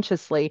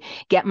consciously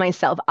get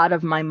myself out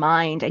of my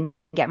mind and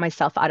get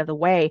myself out of the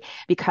way,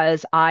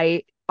 because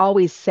I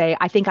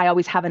think I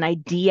always have an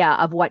idea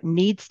of what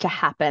needs to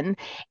happen,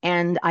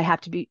 and I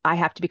have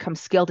to become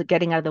skilled at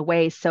getting out of the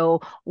way,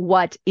 so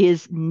what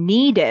is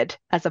needed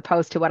as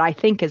opposed to what I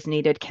think is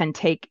needed can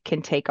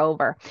take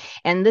over.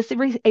 And this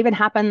even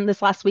happened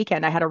this last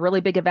weekend. I had a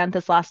really big event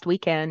this last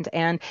weekend,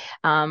 and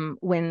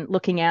when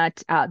looking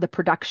at the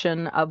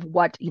production of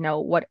what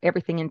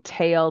everything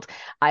entailed,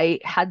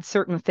 I had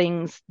certain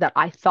things that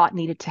I thought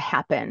needed to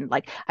happen.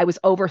 Like I was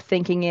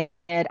overthinking it.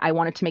 I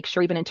wanted to make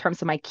sure, even in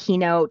terms of my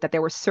keynote, that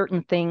there were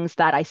certain things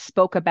that I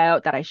spoke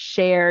about, that I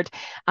shared.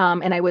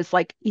 And I was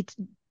like, it's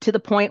to the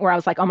point where I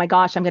was like, oh my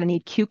gosh, I'm going to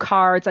need cue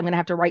cards. I'm going to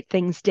have to write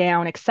things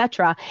down,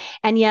 etc.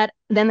 And yet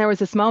then there was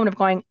this moment of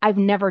going, I've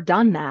never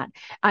done that.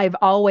 I've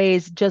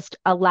always just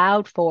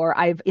allowed for,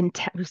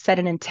 set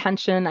an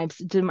intention. I've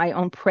done my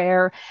own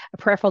prayer, a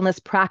prayerfulness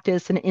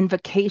practice, an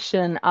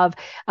invocation of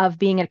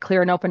being a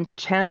clear and open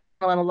channel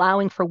and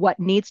allowing for what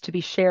needs to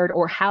be shared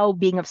or how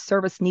being of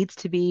service needs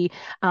to be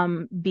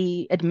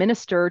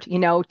administered,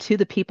 to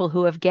the people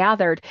who have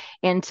gathered,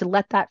 and to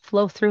let that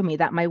flow through me,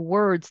 that my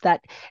words,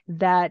 that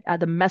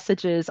the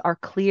messages are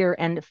clear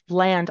and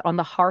land on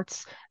the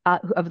hearts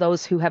of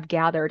those who have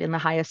gathered in the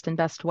highest and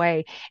best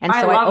way. And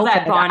I so I love open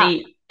that, it up.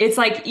 Bonnie. It's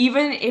like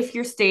even if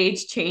your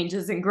stage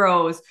changes and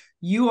grows,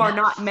 you are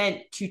not Yes.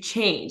 meant to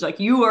change. Like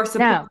you are supposed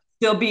No. to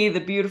still be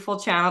the beautiful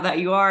channel that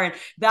you are. And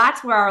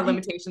that's where our Right.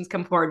 limitations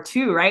come forward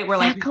too, right? We're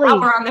like, now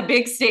we're Exactly. on the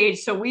big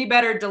stage, so we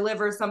better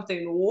deliver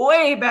something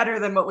way better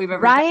than what we've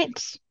ever done.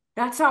 Right.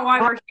 That's not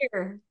why we're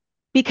here.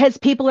 Because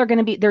people are going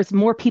to be, there's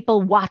more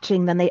people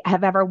watching than they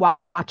have ever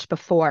watched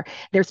before.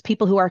 There's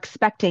people who are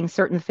expecting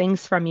certain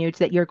things from you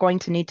that you're going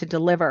to need to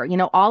deliver.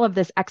 All of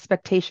this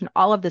expectation,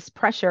 all of this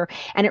pressure.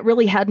 And it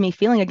really had me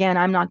feeling again,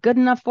 I'm not good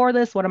enough for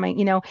this. What am I?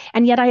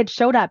 And yet I had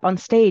showed up on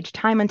stage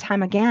time and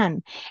time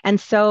again. And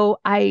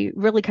so I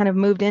really kind of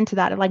moved into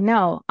that. Like,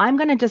 no, I'm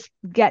going to just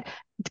get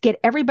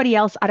everybody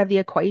else out of the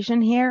equation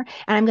here,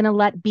 and I'm going to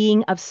let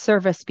being of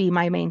service be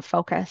my main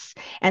focus.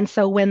 And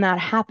so when that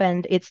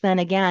happened, it's then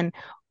again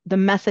the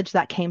message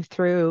that came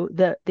through,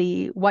 the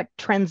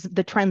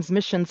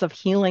transmissions of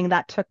healing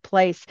that took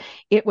place.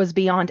 It was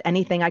beyond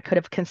anything I could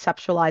have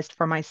conceptualized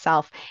for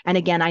myself. And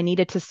again, I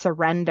needed to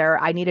surrender,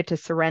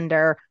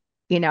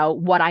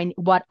 what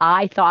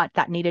I thought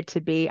that needed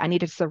to be. I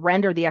needed to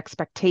surrender the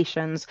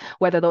expectations,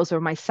 whether those were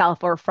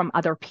myself or from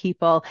other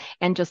people,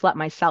 and just let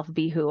myself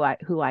be who I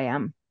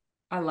am.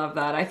 I love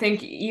that. I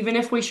think even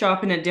if we show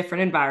up in a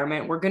different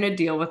environment, we're going to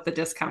deal with the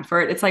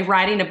discomfort. It's like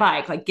riding a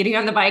bike. Like getting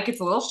on the bike, it's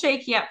a little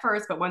shaky at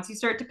first, but once you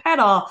start to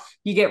pedal,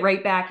 you get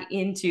right back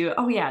into,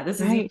 oh yeah, this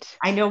is, Right.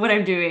 I know what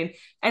I'm doing.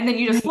 And then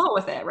you just Right. flow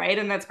with it, right?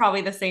 And that's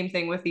probably the same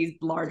thing with these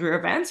larger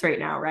events right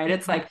now, right?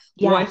 It's Yes. like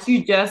once Yes.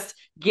 you just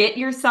get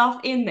yourself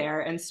in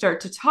there and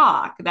start to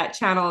talk, that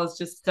channel is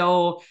just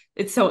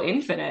it's so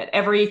infinite.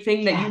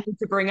 Everything that you Yeah. need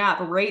to bring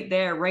up right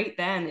there, right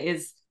then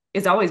is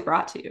always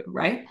brought to you,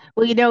 right?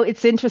 Well,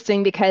 it's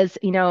interesting because,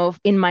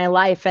 in my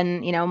life,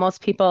 and,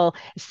 most people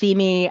see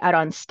me out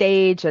on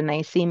stage and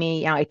they see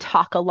me, I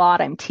talk a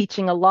lot, I'm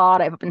teaching a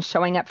lot, I've been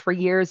showing up for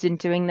years in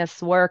doing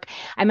this work.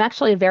 I'm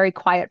actually a very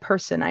quiet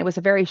person. I was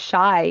a very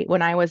shy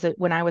when I was a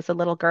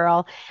little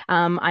girl.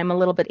 I'm a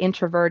little bit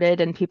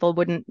introverted, and people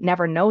wouldn't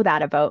never know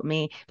that about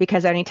me,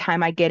 because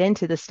anytime I get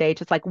into the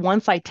stage, it's like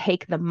once I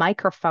take the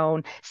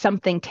microphone,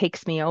 something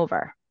takes me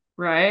over.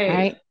 Right.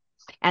 Right.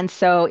 And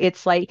so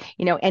it's like,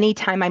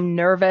 anytime I'm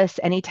nervous,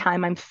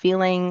 anytime I'm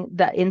feeling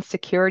the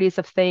insecurities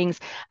of things,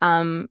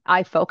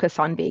 I focus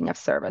on being of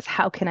service.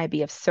 How can I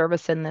be of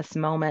service in this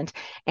moment?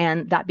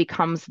 And that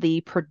becomes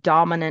the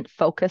predominant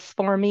focus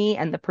for me,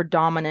 and the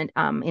predominant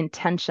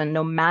intention,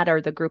 no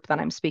matter the group that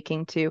I'm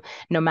speaking to,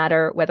 no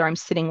matter whether I'm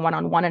sitting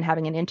one-on-one and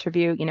having an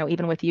interview,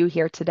 even with you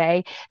here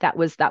today, that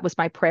was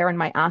my prayer and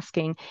my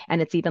asking.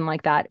 And it's even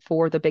like that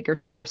for the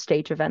bigger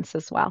stage events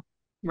as well.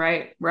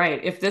 Right,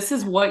 right. If this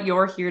is what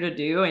you're here to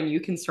do and you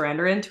can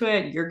surrender into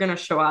it, you're going to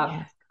show up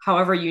Yeah.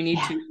 however you need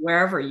Yeah. to,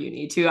 wherever you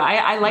need to.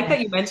 I like that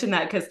Yes. you mentioned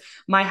that because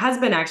my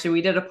husband actually,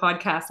 we did a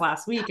podcast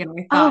last week and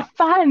I Oh, thought,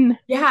 fun.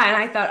 yeah, and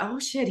I thought, oh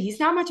shit, he's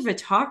not much of a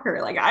talker.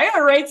 Like I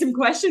gotta write some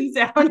questions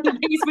down in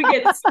case we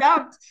get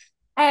stumped.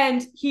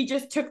 And he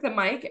just took the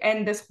mic,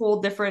 and this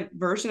whole different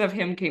version of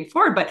him came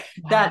forward. But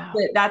Wow.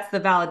 that's the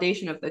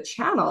validation of the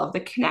channel, of the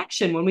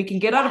connection. When we can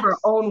get out of our Yes.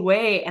 own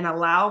way and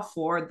allow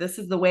for this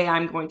is the way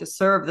I'm going to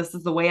serve, this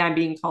is the way I'm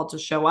being called to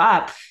show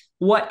up.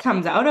 What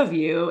comes out of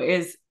you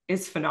is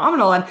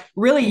phenomenal. And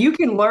really, Yeah. you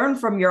can learn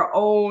from your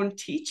own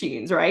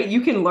teachings, right? You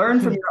can learn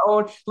from Mhm. your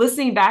own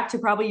listening back to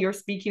probably your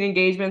speaking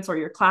engagements or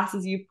your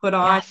classes you've put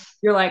on. Yes.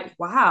 You're like,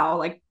 wow,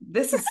 like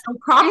this is so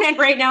prominent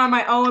right now in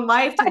my own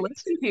life to Right.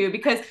 listen to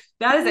because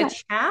that is a Yeah.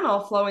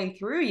 channel flowing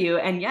through you.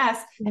 And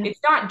yes, Yeah.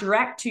 it's not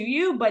direct to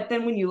you, but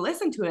then when you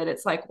listen to it,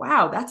 it's like,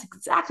 wow, that's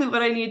exactly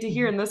what I need to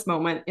hear Mhm. in this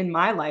moment in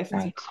my life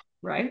as Right. well,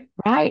 right?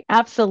 Right,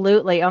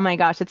 absolutely. Oh my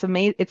gosh, it's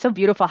amazing. It's so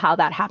beautiful how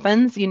that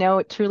happens.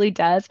 It truly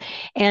does.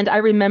 And I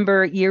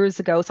remember years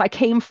ago, so I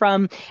came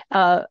from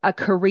a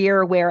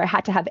career where I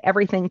had to have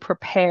everything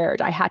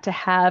prepared. I had to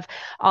have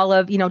all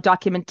of,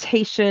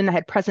 documentation. I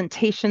had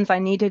presentations I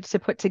needed to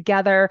put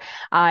together.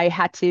 I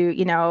had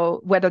to,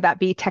 whether that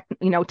be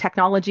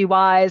technology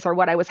wise or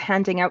what I was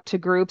handing out to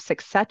groups,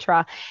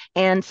 etc.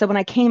 And so when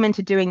I came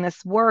into doing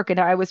this work and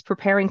I was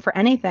preparing for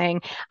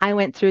anything, I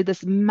went through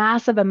this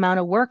massive amount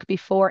of work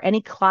before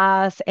any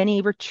class,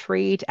 any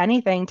retreat,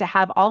 anything, to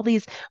have all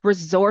these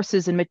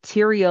resources and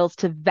materials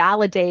to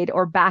validate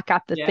or back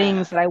up the Yeah.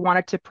 things that I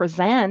wanted to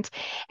present.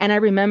 And I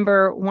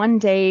remember one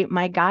day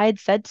my guide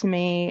said to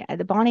me,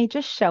 Bonnie,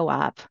 just show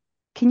up.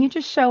 Can you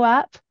just show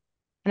up?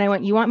 And I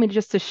went, you want me to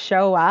just to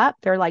show up?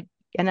 They're like,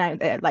 and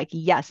I like,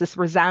 yes, this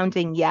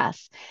resounding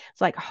yes. It's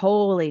like,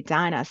 holy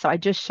Dinah. So I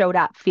just showed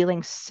up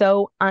feeling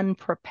so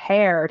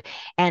unprepared.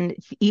 And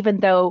even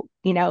though,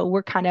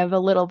 we're kind of a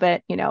little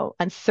bit,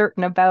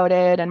 uncertain about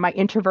it, and my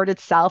introverted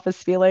self is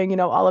feeling,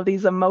 all of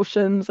these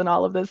emotions and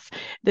all of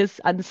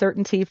this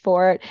uncertainty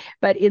for it.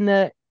 But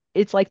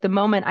it's like the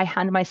moment I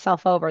hand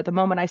myself over, the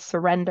moment I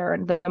surrender,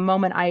 and the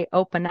moment I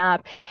open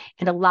up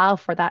and allow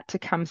for that to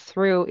come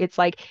through, it's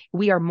like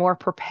we are more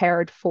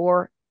prepared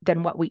for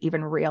than what we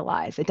even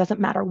realize. It doesn't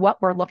matter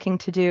what we're looking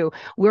to do.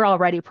 We're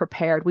already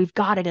prepared. We've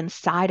got it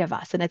inside of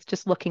us, and it's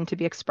just looking to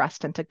be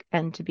expressed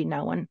and to be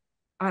known.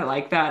 I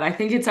like that. I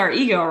think it's our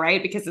ego,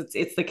 right? Because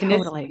it's the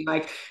conditioning. Totally.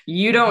 Like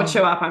you don't Mhm.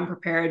 show up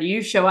unprepared.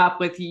 You show up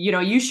with,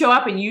 you show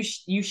up and you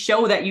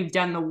show that you've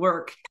done the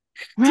work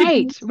to be Right,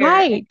 here and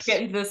right.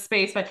 get into this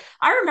space. But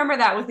I remember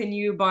that within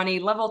you, Bonnie.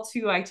 Level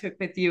 2 I took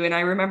with you, and I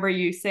remember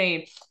you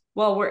saying,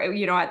 well, we're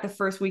at the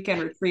first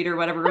weekend retreat or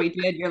whatever we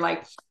did, you're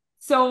like,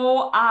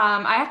 so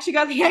I actually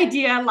got the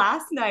idea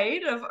last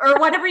night of, or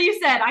whatever you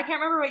said. I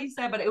can't remember what you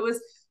said, but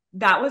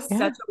that was Yeah.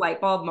 such a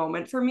light bulb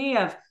moment for me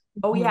of,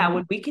 oh yeah, Mhm.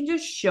 when we can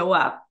just show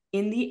up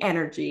in the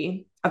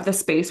energy of the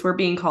space we're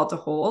being called to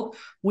hold,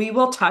 we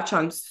will touch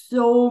on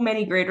so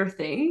many greater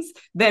things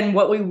than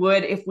what we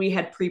would if we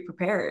had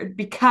pre-prepared,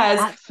 because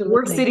we're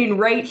Absolutely. sitting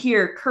right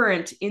here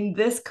current in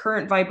this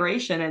current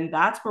vibration, and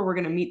that's where we're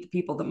going to meet the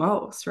people the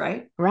most,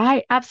 right?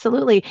 Right,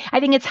 absolutely. I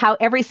think it's how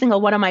every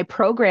single one of my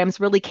programs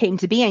really came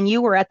to be. And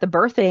you were at the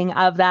birthing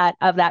of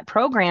that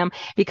program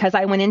because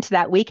I went into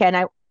that weekend.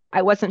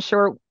 I wasn't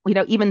sure,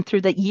 even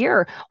through the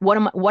year, what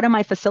am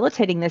I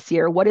facilitating this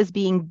year? What is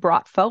being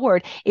brought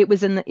forward? It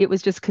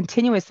was just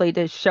continuously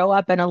to show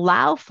up and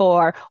allow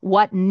for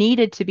what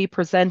needed to be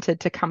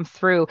presented to come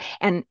through.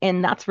 And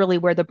that's really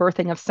where the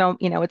birthing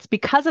of it's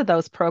because of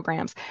those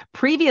programs.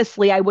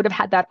 Previously, I would have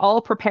had that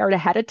all prepared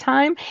ahead of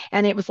time.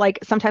 And it was like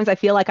sometimes I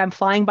feel like I'm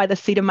flying by the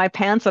seat of my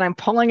pants and I'm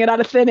pulling it out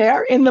of thin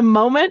air in the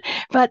moment,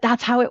 but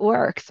that's how it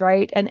works,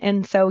 right?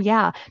 And so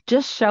yeah,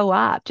 just show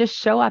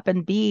up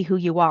and be who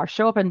you are.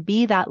 Show up and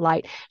be that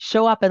light.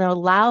 Show up and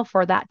allow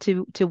for that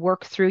to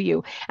work through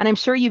you. And I'm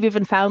sure you've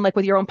even found like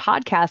with your own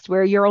podcast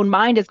where your own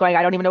mind is going,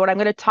 I don't even know what I'm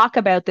going to talk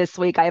about this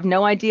week. I have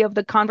no idea of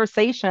the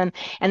conversation.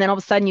 And then all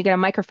of a sudden you get a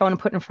microphone and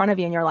put in front of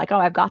you and you're like, oh,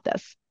 I've got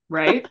this.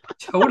 Right,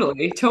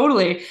 totally,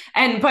 totally.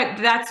 And but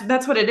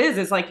that's what it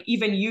is like,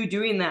 even you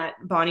doing that,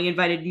 Bonnie,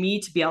 invited me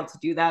to be able to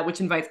do that,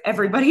 which invites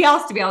everybody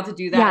else to be able to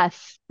do that,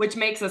 Yes. which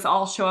makes us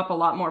all show up a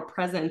lot more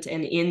present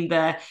and in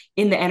the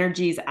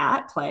energies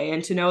at play,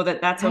 and to know that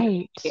that's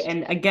okay. Right.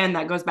 And again,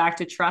 that goes back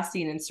to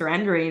trusting and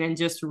surrendering and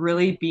just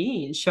really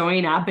being,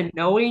 showing up and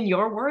knowing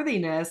your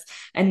worthiness,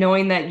 and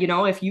knowing that,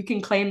 if you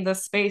can claim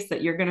this space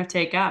that you're going to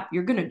take up,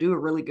 you're going to do a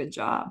really good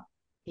job.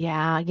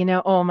 Yeah,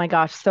 oh my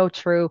gosh, so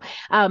true.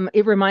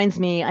 It reminds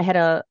me, I had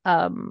a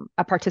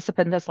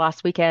participant this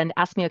last weekend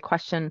ask me a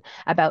question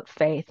about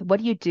faith.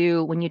 What do you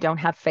do when you don't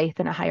have faith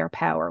in a higher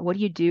power? What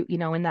do you do,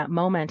 in that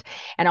moment?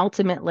 And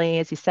ultimately,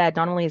 as you said,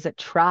 not only is it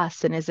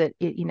trust and is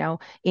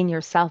in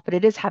yourself, but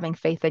it is having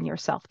faith in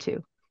yourself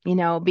too.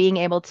 Being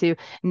able to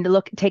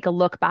take a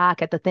look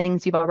back at the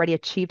things you've already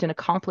achieved and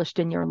accomplished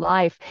in your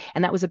life.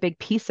 And that was a big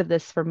piece of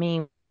this for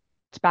me,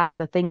 back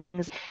the things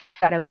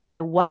that I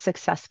was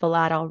successful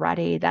at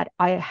already, that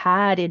I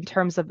had in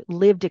terms of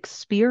lived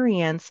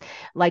experience,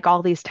 like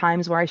all these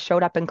times where I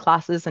showed up in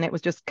classes and it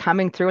was just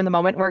coming through in the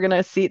moment. We're going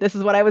to see, this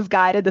is what I was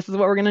guided, this is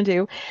what we're going to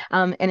do.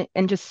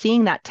 And just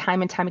seeing that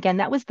time and time again,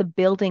 that was the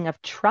building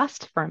of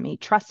trust for me,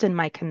 trust in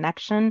my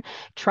connection,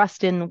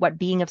 trust in what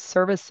being of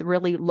service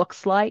really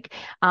looks like,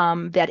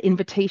 that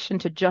invitation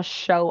to just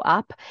show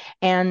up.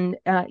 And,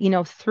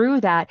 through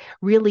that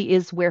really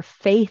is where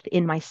faith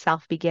in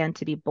myself began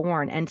to be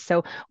born. And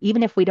so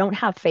even if we don't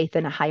have faith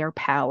in a higher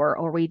power,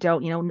 or we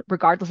don't,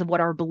 regardless of what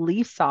our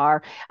beliefs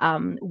are,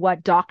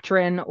 what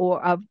doctrine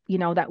or of,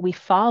 that we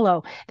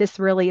follow, this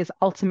really is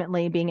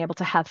ultimately being able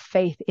to have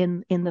faith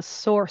in the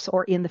source,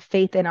 or in the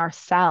faith in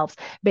ourselves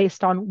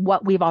based on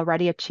what we've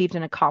already achieved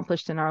and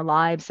accomplished in our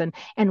lives,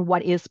 and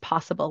what is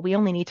possible. We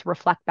only need to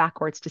reflect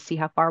backwards to see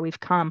how far we've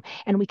come,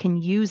 and we can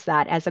use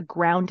that as a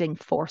grounding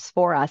force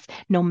for us,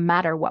 no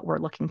matter what we're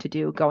looking to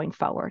do going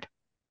forward.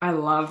 I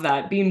love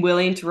that. Being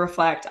willing to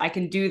reflect. I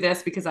can do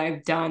this because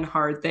I've done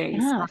hard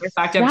things. In Yes,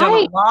 fact, I've done a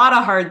right. lot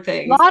of hard A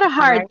things. lot of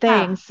Here I hard am.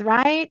 things,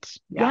 right?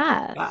 Yeah,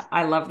 yeah, Yes.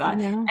 I love You that.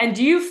 know, And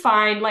do you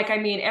find, like, I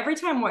mean, every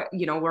time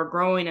we're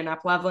growing and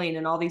up leveling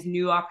and all these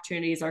new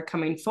opportunities are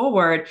coming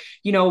forward,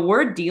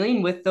 we're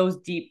dealing with those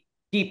deep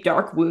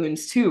dark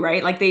wounds too,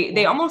 right? Like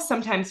they almost yes.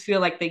 sometimes feel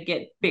like they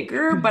get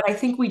bigger, but I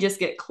think we just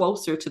get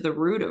closer to the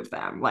root of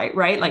them, like,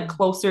 right? Like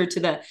closer to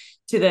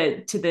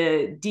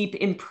the deep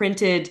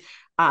imprinted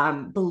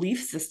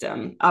belief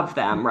system of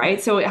them,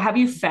 right? So have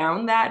you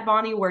found that,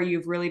 Bonnie, where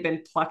you've really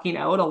been plucking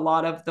out a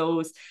lot of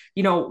those,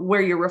 where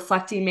you're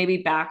reflecting maybe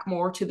back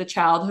more to the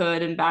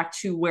childhood and back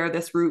to where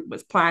this root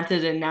was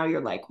planted, and now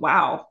you're like,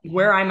 wow, Yeah.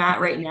 where I'm at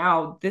right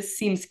now, this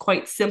seems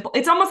quite simple.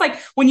 It's almost like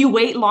when you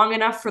wait long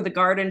enough for the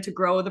garden to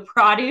grow the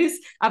produce,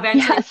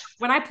 eventually Yes.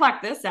 when I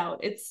pluck this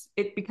out,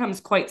 it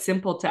becomes quite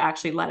simple to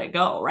actually let it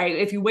go, right?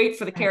 If you wait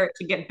for the Right. carrot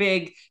to get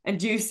big and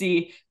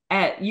juicy,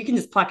 you can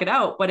just pluck it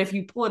out. But if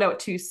you pull it out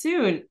too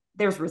soon,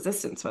 there's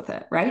resistance with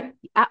it, right?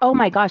 Oh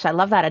my gosh, I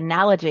love that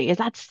analogy. Is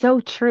that so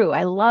true?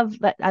 I love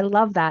that. I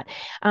love that.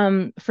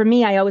 For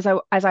me,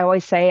 as I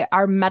always say,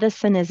 our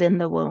medicine is in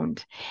the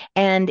wound,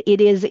 and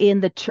it is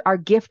in our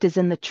gift is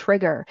in the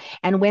trigger.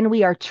 And when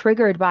we are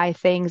triggered by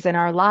things in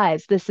our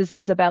lives, this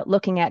is about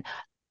looking at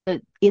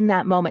in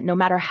that moment, no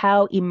matter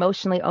how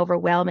emotionally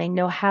overwhelming,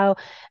 no how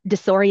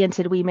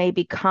disoriented we may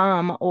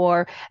become,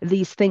 or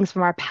these things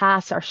from our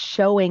past are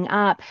showing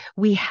up,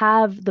 we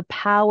have the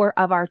power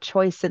of our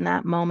choice in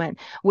that moment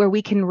where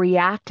we can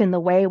react in the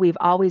way we've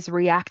always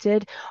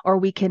reacted, or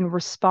we can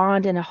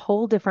respond in a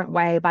whole different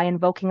way by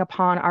invoking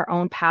upon our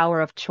own power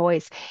of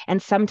choice.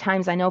 And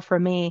sometimes I know for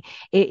me,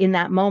 in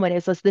that moment,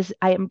 is this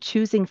I am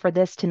choosing for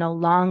this to no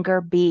longer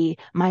be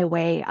my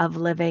way of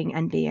living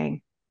and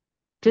being,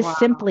 just Wow.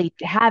 simply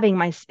having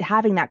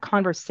that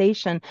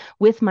conversation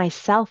with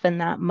myself in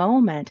that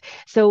moment.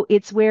 So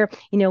it's where,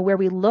 where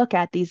we look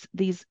at these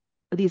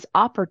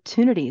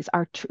opportunities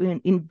are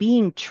in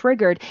being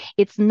triggered.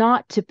 It's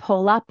not to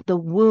pull up the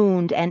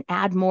wound and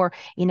add more,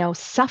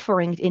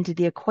 suffering into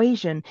the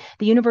equation.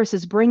 The universe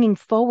is bringing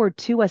forward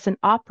to us an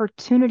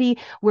opportunity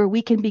where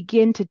we can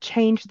begin to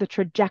change the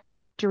trajectory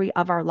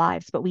of our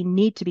lives, but we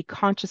need to be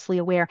consciously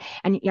aware.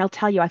 And I'll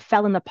tell you, I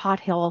fell in the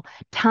pothole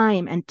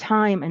time and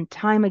time and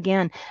time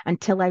again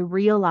until I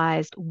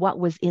realized what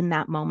was in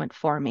that moment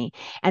for me.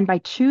 And by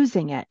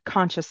choosing it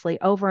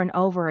consciously over and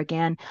over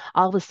again,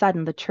 all of a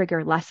sudden the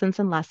trigger lessens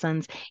and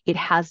lessens. It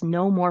has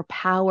no more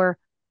power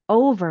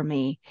over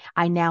me.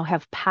 I now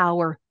have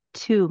power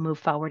to move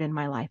forward in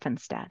my life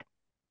instead.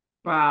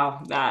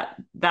 Wow,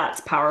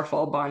 that's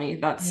powerful, Bonnie.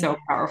 That's so Yeah.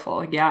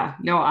 powerful. Yeah,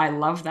 no, I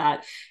love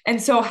that.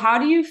 And so how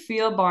do you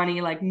feel,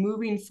 Bonnie, like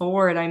moving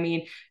forward? I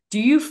mean, do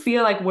you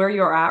feel like where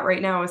you're at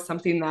right now is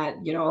something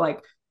that, like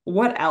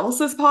what else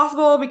is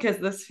possible? Because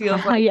this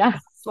feels Yeah.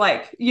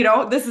 like,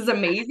 this is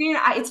amazing.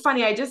 It's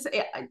funny.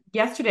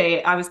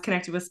 Yesterday I was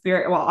connected with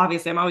spirit. Well,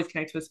 obviously I'm always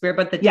connected with spirit,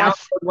 but the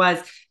Yes.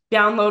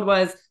 download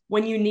was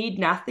when you need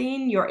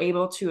nothing, you're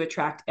able to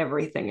attract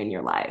everything in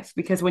your life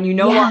because when you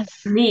no longer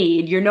Yes.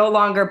 need, you're no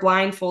longer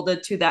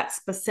blindfolded to that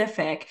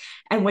specific.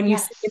 And when you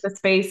sit in Yes. the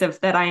space of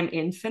that I am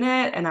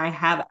infinite and I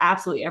have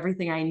absolutely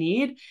everything I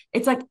need,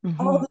 it's like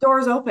all Hmm. the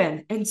doors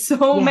open and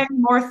so Yeah. many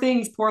more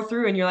things pour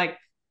through. And you're like,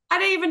 I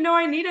didn't even know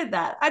I needed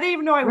that. I didn't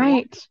even know I wanted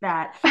Right.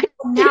 that. I And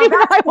didn't now even know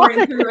that's I pouring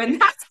wanted through and it.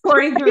 that's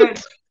pouring through. And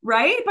Right.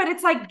 right. But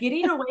it's like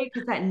getting away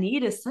because that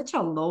need is such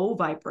a low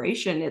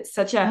vibration. It's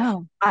such a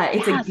Oh,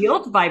 it's a yes.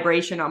 guilt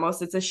vibration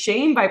almost. It's a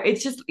shame vibe.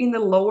 It's just in the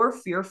lower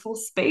fearful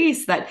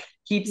space that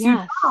keeps you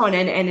down.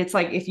 Yes. And it's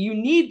like if you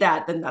need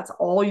that, then that's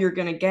all you're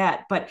gonna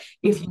get. But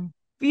if you Hmm.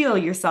 feel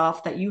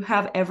yourself that you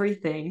have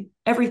everything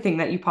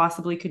that you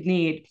possibly could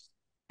need,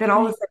 then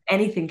all of a Right.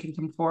 sudden anything can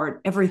come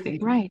forward. Everything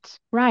can, Right.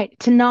 Right.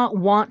 To not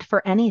want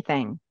for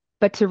anything,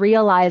 but to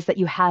realize that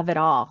you have it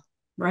all.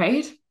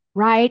 right?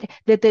 Right.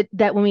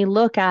 That when we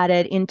look at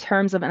it in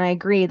terms of, and I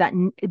agree that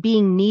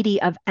being needy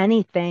of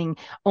anything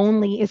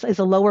only is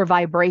a lower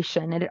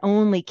vibration, and it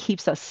only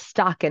keeps us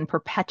stuck and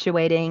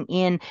perpetuating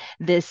in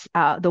this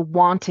the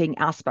wanting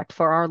aspect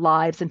for our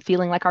lives and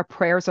feeling like our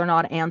prayers are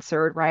not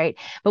answered. Right.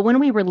 But when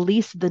we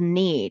release the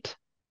need,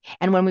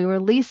 and when we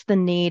release the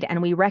need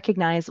and we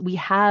recognize we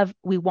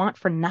want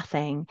for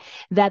nothing,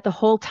 that the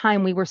whole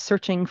time we were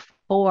searching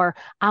for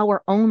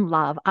our own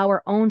love,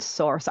 our own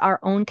source, our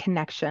own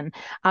connection,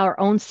 our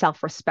own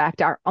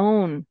self-respect, our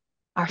own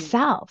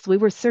ourselves. We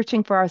were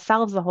searching for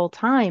ourselves the whole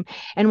time.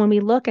 And when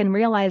we look and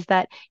realize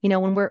that,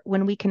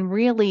 when we can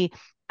really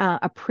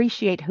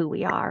appreciate who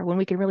we are, when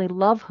we can really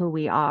love who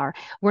we are,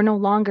 we're no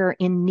longer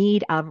in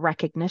need of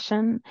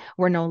recognition.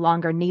 We're no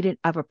longer needed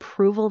of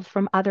approval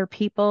from other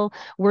people.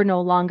 We're no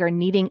longer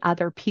needing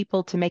other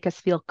people to make us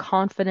feel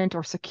confident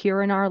or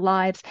secure in our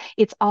lives.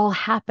 It's all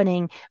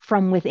happening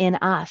from within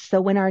us.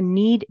 So when our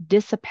need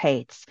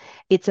dissipates,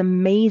 it's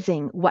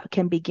amazing what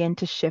can begin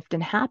to shift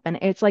and happen.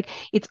 It's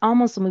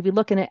almost when we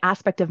look in an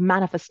aspect of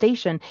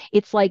manifestation,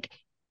 it's like,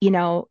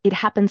 it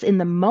happens in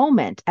the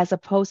moment as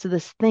opposed to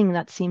this thing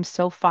that seems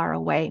so far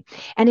away.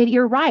 And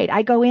you're right.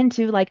 I go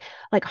into like,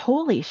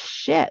 holy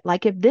shit,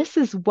 like if this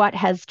is what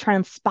has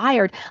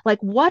transpired, like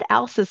what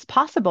else is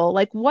possible?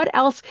 Like what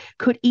else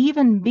could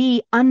even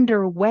be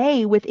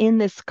underway within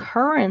this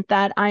current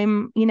that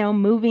I'm,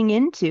 moving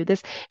into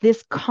this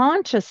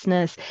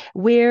consciousness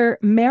where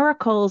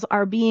miracles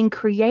are being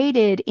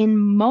created in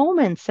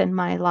moments in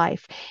my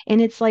life. And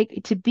it's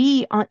like to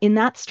be in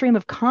that stream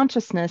of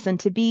consciousness and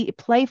to be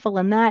playful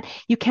in that,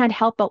 you can't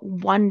help but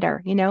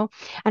wonder. And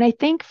I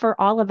think for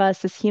all of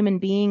us as human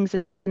beings,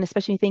 and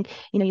especially you think,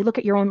 you look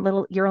at your own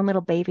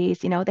little babies,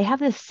 they have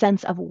this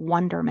sense of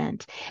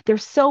wonderment. They're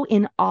so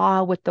in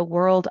awe with the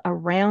world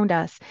around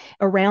us,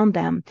 around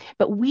them.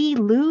 But we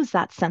lose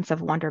that sense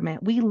of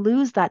wonderment. We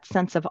lose that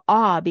sense of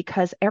awe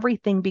because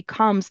everything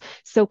becomes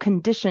so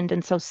conditioned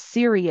and so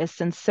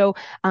serious and so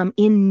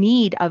in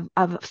need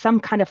of some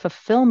kind of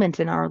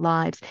fulfillment in our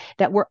lives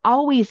that we're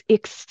always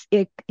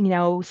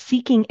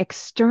seeking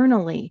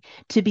externally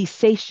to be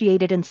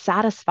satiated and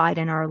satisfied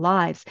in our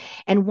lives.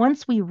 And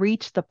once we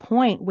reach the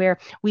point point where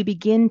we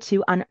begin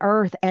to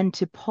unearth and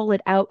to pull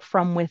it out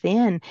from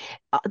within,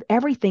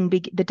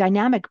 the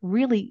dynamic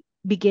really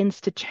begins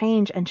to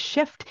change and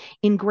shift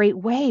in great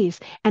ways.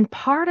 And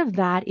part of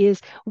that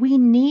is we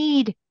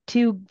need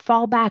to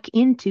fall back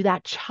into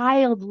that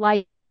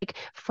childlike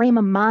frame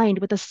of mind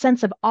with a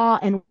sense of awe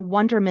and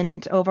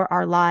wonderment over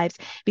our lives,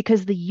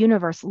 because the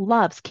universe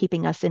loves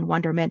keeping us in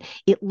wonderment.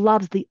 It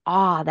loves the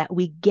awe that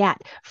we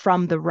get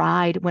from the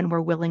ride when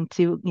we're willing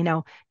to,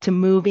 to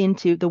move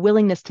into the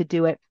willingness to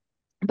do it,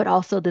 but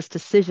also this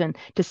decision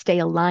to stay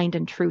aligned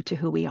and true to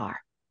who we are.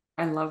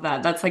 I love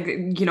that. That's like,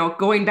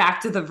 going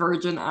back to the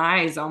virgin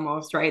eyes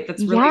almost, right?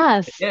 That's really what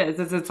Yes, it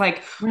is. It's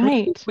like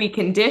right, we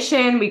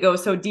condition, we go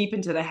so deep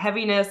into the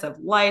heaviness of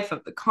life,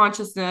 of the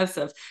consciousness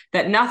of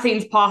that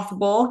nothing's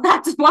possible.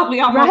 That's what we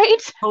almost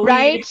right, believe.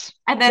 right.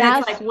 And then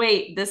it's Yes, like,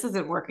 wait, this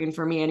isn't working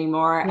for me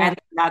anymore. yeah,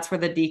 And that's where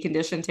the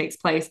decondition takes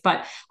place.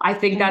 But I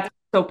think yeah. that's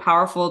so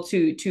powerful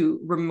to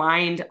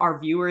remind our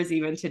viewers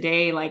even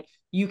today, like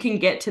you can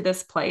get to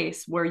this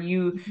place where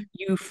Mhm.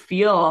 you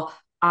feel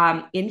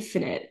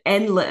infinite,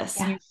 endless.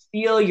 You Yes,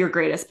 feel your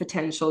greatest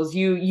potentials.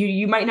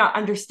 You might not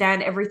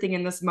understand everything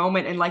in this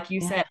moment, and like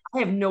you yeah, said, I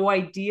have no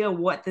idea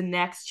what the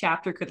next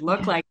chapter could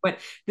look yeah, like, but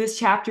this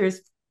chapter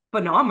is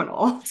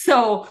phenomenal.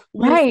 So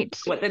we'll see right.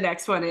 what the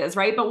next one is,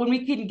 right? But when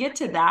we can get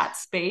to that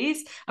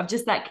space of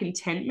just that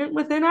contentment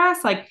within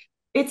us, like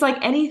it's like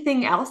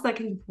anything else that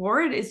can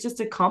forward is just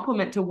a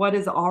complement to what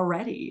is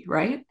already,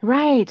 right?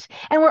 Right.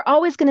 And we're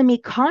always going to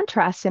meet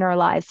contrasts in our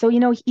lives. So,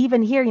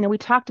 even here, we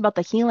talked about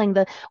the healing,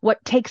 the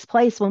what takes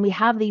place when we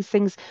have these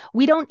things.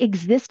 We don't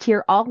exist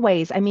here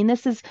always. I mean,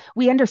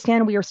 we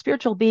understand we are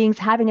spiritual beings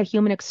having a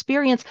human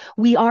experience.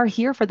 We are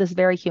here for this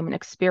very human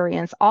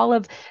experience. All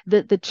of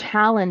the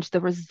challenge,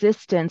 the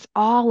resistance,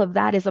 all of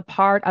that is a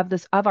part of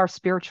our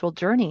spiritual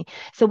journey.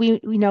 So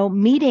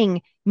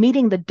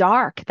meeting the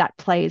dark that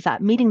plays out,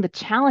 meeting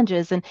the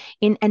challenges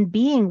and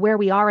being where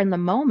we are in the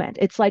moment.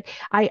 It's like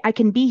I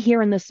can be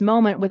here in this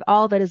moment with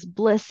all that is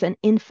bliss and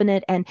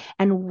infinite and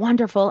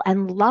wonderful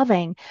and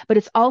loving, but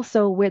it's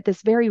also with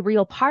this very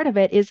real part of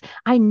it is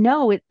I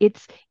know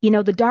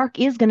the dark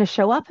is going to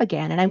show up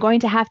again, and I'm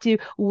going to have to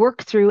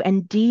work through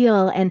and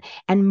deal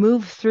and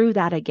move through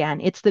that again.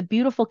 It's the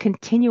beautiful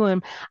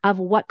continuum of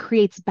what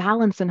creates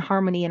balance and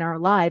harmony in our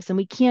lives, and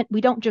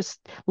we don't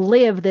just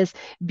live this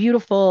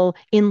beautiful,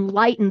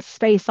 enlightened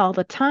space all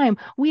the time.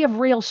 We have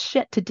real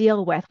shit to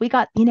deal with. We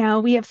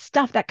have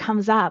stuff that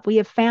comes up. We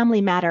have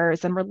family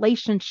matters and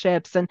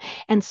relationships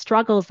and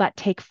struggles that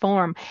take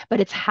form. But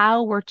it's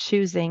how we're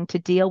choosing to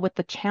deal with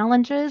the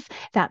challenges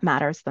that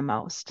matters the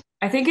most.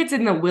 I think it's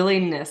in the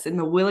willingness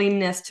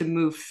to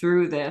move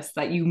through this,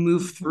 that you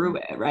move Mhm. through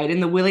it, right? In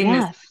the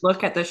willingness to Yes,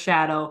 look at the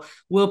shadow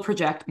will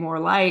project more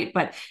light.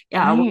 But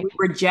when right. we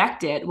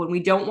reject it, when we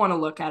don't want to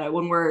look at it,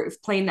 when we're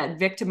playing that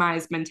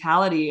victimized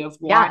mentality of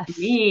why Yes.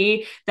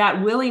 me,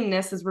 that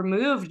willingness is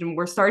removed and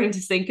we're starting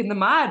to sink in the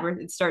mud.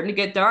 It's starting to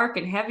get dark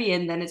and heavy.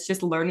 And then it's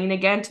just learning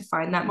again to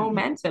find that Mhm.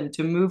 momentum,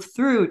 to move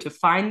through, to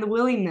find the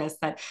willingness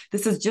that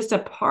this is just a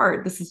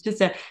part. This is just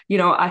a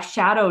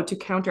shadow to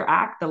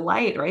counteract the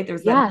light, right?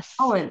 There's that Yes.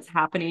 balance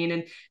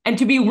happening, and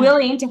to be Yeah.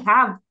 willing to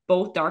have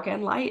both dark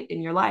and light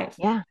in your life.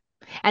 Yeah.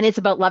 And it's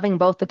about loving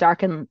both the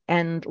dark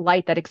and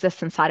light that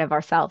exists inside of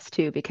ourselves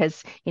too,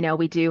 because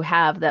we do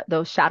have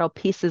those shadow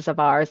pieces of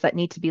ours that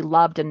need to be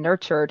loved and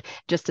nurtured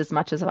just as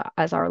much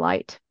as our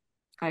light.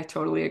 I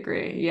totally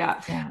agree.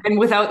 Yeah. Yeah. And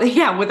without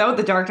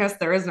the darkness,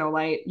 there is no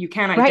light. You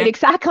can't Right, identify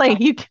exactly.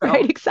 that.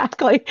 Right, So,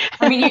 exactly.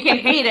 I mean, you can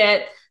hate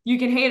it. You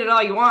can hate it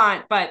all you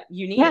want, but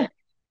you need Yeah. it.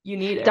 You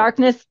need it.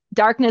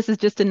 Darkness is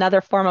just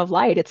another form of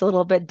light. It's a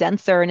little bit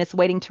denser and it's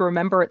waiting to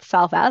remember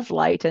itself as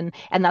light. And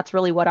that's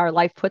really what our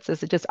life puts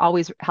us. It's just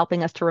always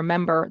helping us to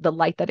remember the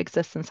light that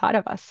exists inside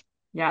of us.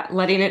 Yeah.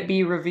 Letting it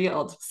be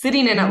revealed,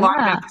 sitting in it long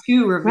enough Yeah.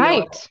 to reveal it.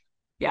 Right.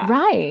 Yeah.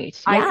 Right.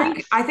 I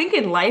Yes. think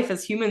in life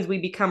as humans we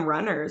become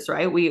runners,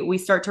 right? We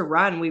start to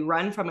run. We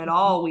run from it Mhm.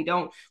 all. We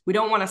don't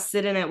want to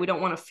sit in it. We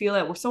don't want to feel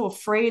it. We're so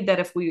afraid that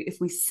if we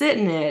sit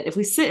in it, if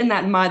we sit in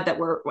that mud that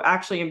we're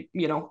actually,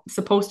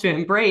 supposed to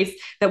embrace,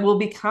 that we'll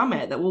become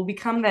it, that we'll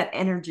become that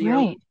energy or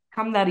Right.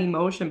 become that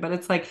emotion. But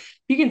it's like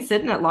you can sit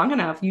in it long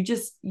enough,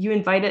 you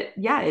invite it.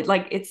 Yeah,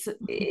 Mhm.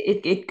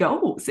 it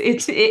goes.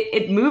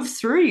 It moves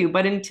through you,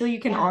 but until you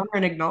can Yeah. honor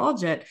and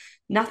acknowledge it,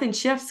 nothing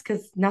shifts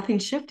because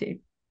nothing's shifting.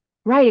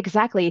 Right,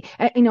 exactly.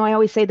 I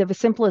always say the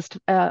simplest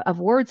of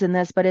words in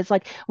this, but it's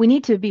like we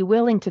need to be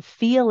willing to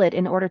feel it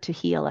in order to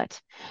heal it.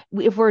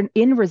 If we're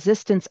in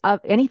resistance of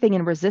anything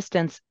in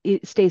resistance,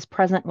 it stays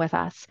present with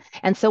us.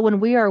 And so when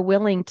we are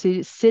willing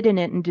to sit in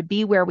it and to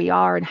be where we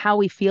are and how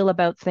we feel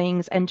about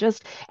things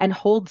and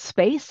hold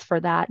space for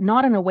that,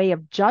 not in a way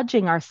of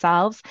judging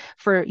ourselves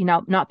for,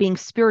 not being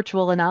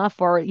spiritual enough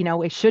or,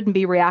 we shouldn't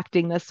be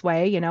reacting this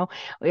way,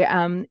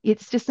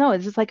 it's just no,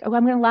 it's just like, oh,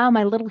 I'm going to allow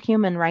my little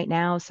human right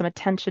now some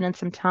attention and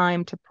some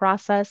time to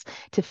process,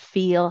 to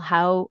feel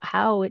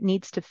how it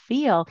needs to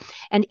feel.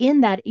 And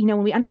in that,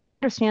 when we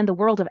understand the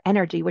world of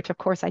energy, which of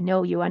course I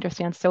know you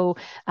understand so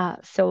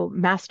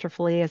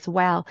masterfully as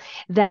well,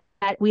 that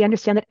we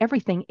understand that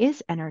everything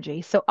is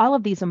energy. So all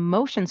of these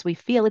emotions we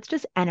feel, it's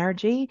just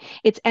energy.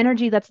 It's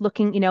energy that's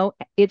looking,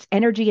 it's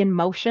energy in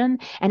motion,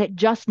 and it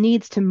just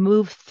needs to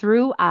move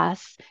through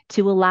us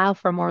to allow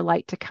for more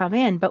light to come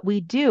in. But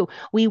we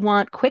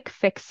want quick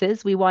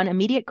fixes. We want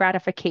immediate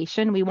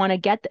gratification. We want to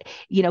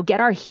get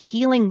our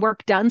healing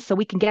work done so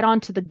we can get on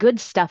to the good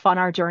stuff on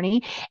our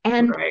journey.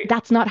 And Right.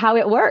 that's not how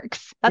it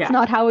works. That's Yeah.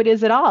 not how it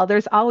is at all.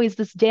 There's always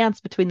this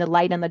dance between the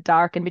light and the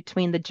dark, and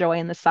between the joy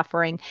and the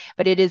suffering.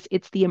 But it's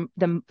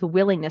the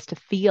willingness to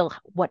feel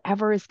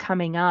whatever is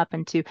coming up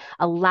and to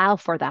allow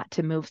for that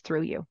to move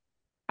through you.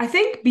 I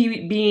think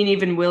being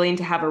even willing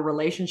to have a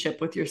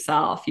relationship with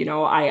yourself,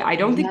 I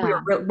don't think Yeah.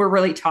 we're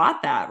really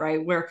taught that,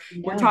 right? We're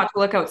No. taught to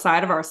look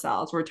outside of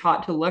ourselves. We're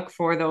taught to look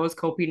for those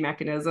coping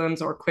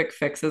mechanisms or quick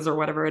fixes or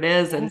whatever it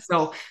is. And Yes.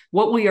 so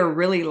what we are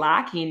really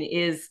lacking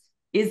is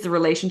the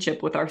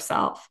relationship with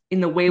ourselves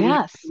in the way we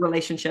have Yes.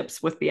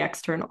 relationships with the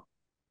external.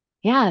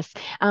 Yes.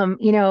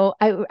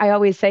 I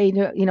always say,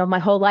 my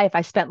whole life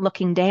I spent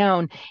looking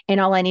down, and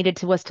all I needed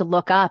to was to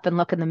look up and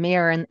look in the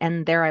mirror,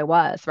 and there I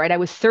was, right? I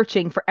was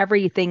searching for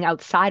everything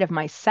outside of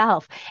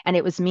myself, and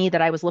it was me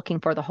that I was looking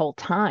for the whole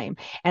time.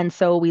 And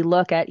so we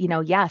look at,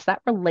 yes,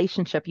 that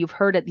relationship, you've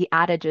heard it, the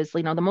adages,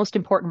 the most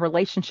important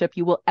relationship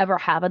you will ever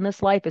have in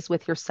this life is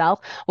with yourself.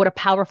 What a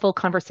powerful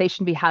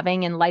conversation to be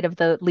having in light of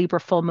the Libra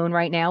full moon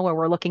right now, where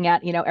we're looking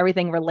at,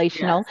 everything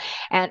relational, Yes.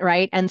 and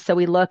right. And so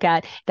we look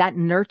at that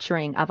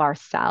nurturing of ourselves.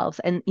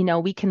 And,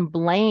 we can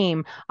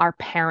blame our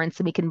parents,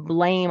 and we can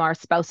blame our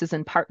spouses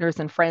and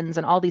partners and friends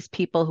and all these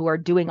people who are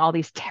doing all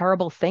these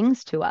terrible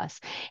things to us.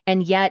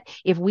 And yet,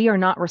 if we are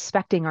not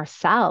respecting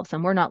ourselves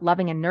and we're not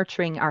loving and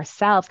nurturing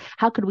ourselves,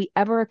 how could we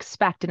ever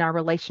expect in our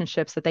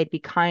relationships that they'd be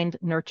kind,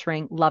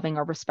 nurturing, loving,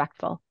 or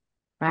respectful?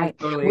 I Right?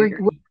 totally We're, we're,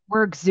 agree.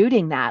 we're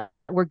exuding that.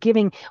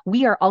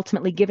 We are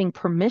ultimately giving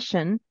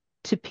permission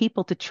to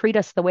people to treat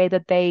us the way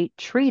that they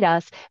treat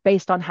us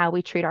based on how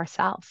we treat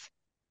ourselves.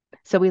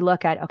 So we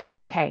look at,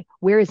 okay,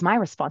 where is my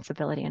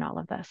responsibility in all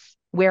of this?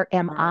 Where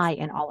am Yes. I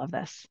in all of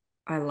this?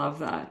 I love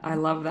that. I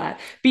love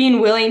that.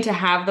 Being willing to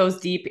have those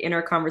deep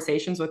inner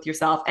conversations with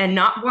yourself and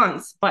not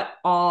once, but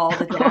all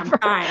the damn Over,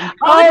 time.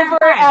 All the damn over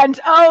time. and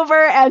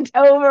over and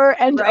over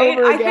and Right?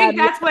 over I think again.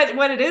 that's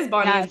what it is,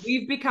 Bonnie, is Yes.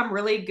 we've become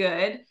really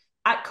good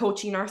at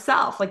coaching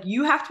ourselves. Like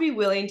you have to be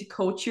willing to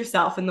coach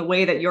yourself in the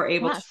way that you're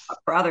able to show up Yes.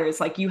 for others.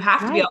 Like you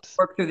have to be able to Right.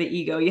 work through the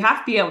ego. You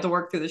have to be able to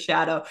work through the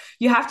shadow.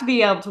 You have to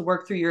be able to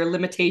work through your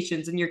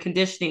limitations and your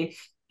conditioning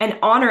and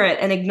honor it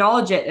and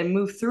acknowledge it and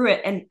move through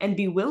it and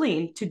be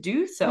willing to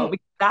do so. Right.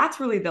 Because that's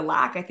really the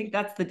lack. I think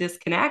that's the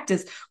disconnect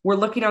is we're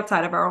looking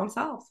outside of our own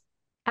selves.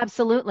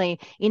 Absolutely.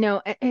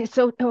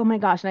 So, oh my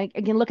gosh, and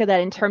I can look at that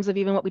in terms of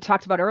even what we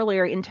talked about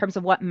earlier, in terms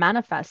of what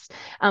manifests.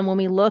 When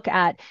we look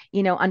at,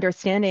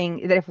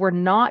 understanding that if we're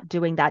not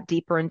doing that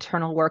deeper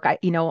internal work,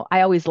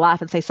 I always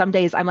laugh and say some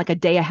days I'm like a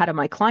day ahead of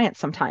my clients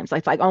sometimes.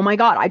 It's like, oh my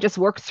God, I just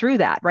worked through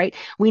that, right?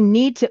 We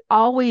need to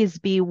always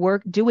be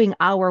doing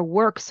our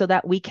work so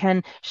that we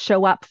can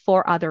show up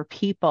for other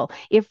people.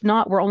 If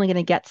not, we're only going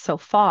to get so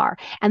far.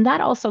 And that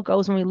also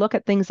goes when we look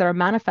at things that are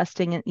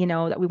manifesting,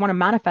 that we want to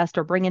manifest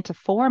or bring into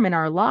form in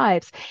our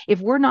lives. If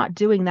we're not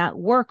doing that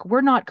work,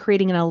 we're not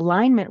creating an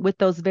alignment with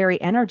those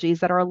very energies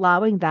that are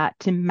allowing that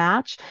to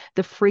match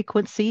the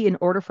frequency in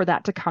order for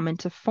that to come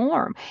into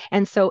form.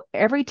 And so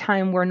every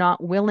time we're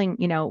not willing,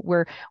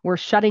 we're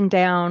shutting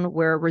down,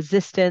 we're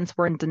resistance,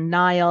 we're in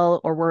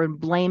denial, or we're in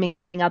blaming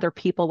other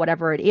people,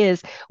 whatever it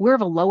is, we're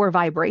of a lower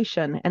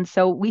vibration. And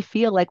so we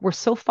feel like we're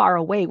so far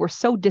away, we're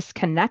so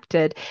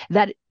disconnected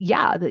that,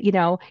 yeah,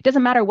 it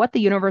doesn't matter what the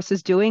universe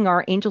is doing,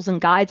 our angels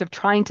and guides of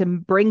trying to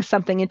bring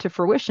something into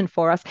fruition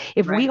for us.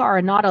 If we Right.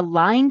 are not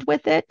aligned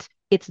with it,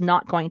 it's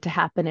not going to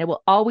happen. It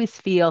will always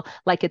feel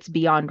like it's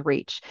beyond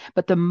reach.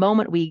 But the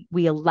moment we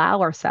allow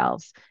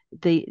ourselves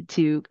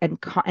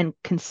and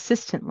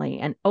consistently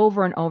and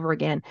over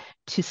again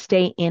to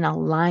stay in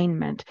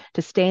alignment,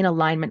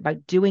 by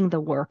doing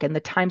the work. And the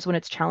times when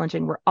it's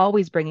challenging, we're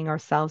always bringing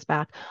ourselves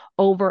back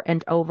over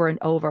and over and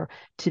over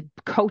to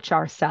coach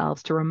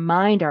ourselves, to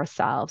remind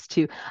ourselves,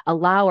 to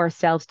allow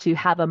ourselves to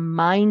have a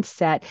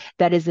mindset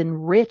that is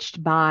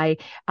enriched by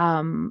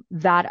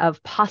that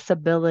of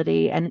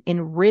possibility and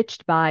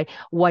enriched by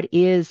what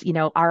is,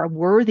 our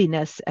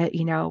worthiness.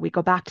 We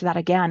go back to that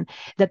again,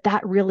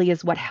 that really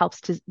is what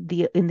helps to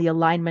in the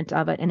alignment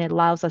of it, and it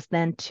allows us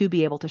then to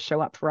be able to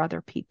show up for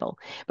other people.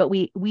 But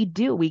we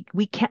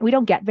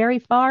don't get very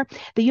far.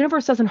 The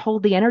universe doesn't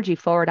hold the energy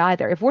for it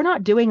either. If we're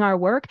not doing our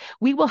work,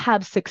 we will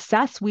have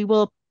success. We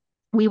will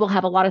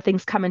have a lot of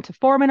things come into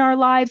form in our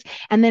lives.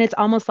 And then it's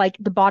almost like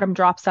the bottom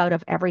drops out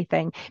of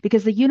everything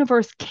because the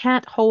universe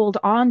can't hold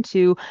on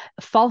to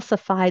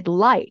falsified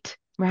light.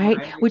 Right.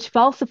 Right. Which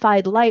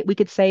falsified light we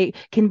could say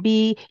can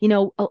be,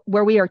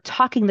 where we are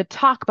talking the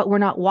talk, but we're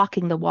not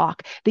walking the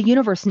walk. The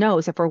universe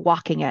knows if we're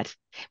walking it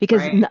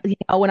because, Right.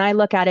 when I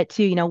look at it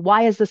too,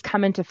 why has this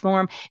come into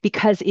form?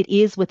 Because it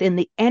is within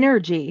the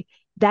energy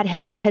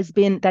that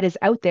that is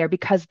out there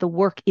because the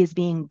work is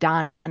being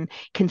done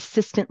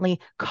consistently,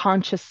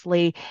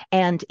 consciously,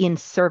 and in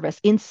service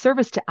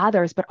to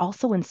others, but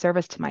also in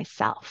service to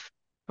myself.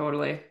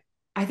 Totally.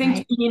 I think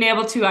Right. being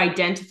able to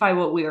identify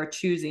what we are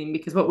choosing,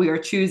 because what we are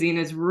choosing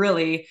is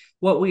really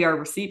what we are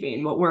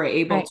receiving, what we're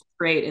able Right. to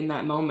create in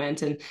that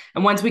moment. And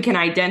once we can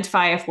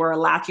identify if we're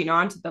latching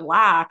on to the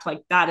lack,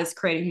 like that is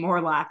creating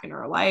more lack in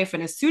our life.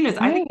 And as soon as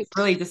I think it's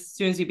Right. really just as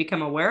soon as you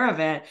become aware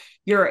of it,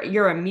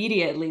 you're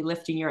immediately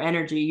lifting your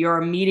energy.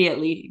 You're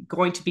immediately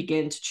going to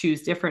begin to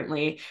choose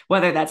differently,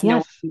 whether that's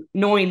Yes.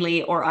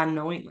 knowingly or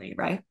unknowingly,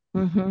 right?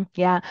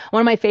 Yeah.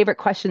 One of my favorite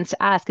questions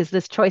to ask is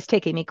this choice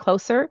taking me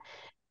closer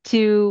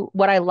to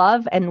what I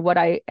love and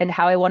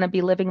how I want to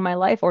be living my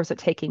life, or is it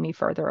taking me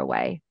further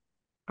away?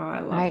 Oh, I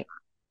love that. Right.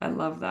 I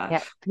love that.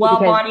 Yeah. Well,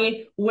 Because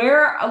Bonnie,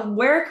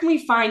 where can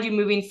we find you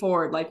moving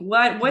forward? Like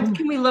what oh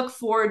can we look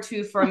forward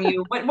to from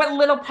you? What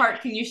little part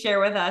can you share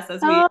with us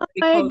as Oh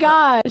we my close up the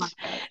gosh. podcast?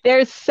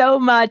 There's so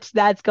much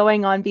that's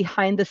going on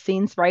behind the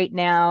scenes right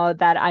now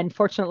that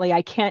unfortunately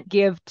I can't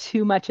give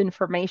too much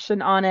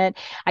information on it.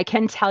 I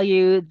can tell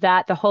you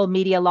that the whole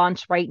media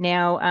launch right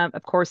now,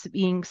 of course,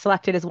 being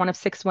selected as one of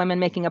 6 women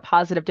making a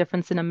positive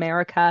difference in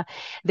America,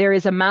 there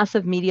is a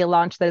massive media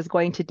launch that is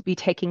going to be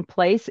taking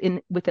place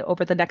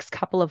over the next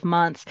couple of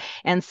months.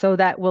 And so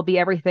that will be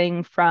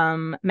everything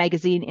from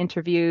magazine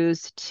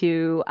interviews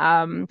to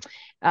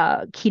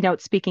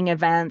keynote speaking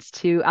events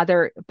to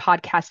other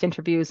podcast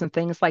interviews and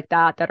things like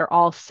that that are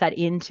all set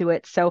into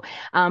it. So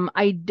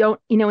I don't,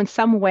 in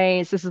some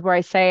ways, this is where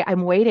I say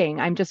I'm waiting.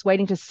 I'm just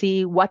waiting to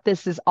see what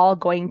this is all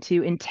going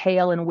to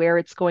entail and where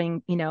it's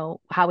going,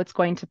 how it's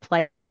going to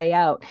play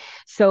out.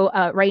 So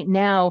right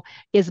now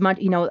is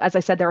much, as I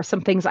said, there are some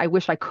things I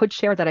wish I could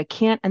share that I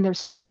can't, and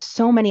there's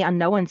so many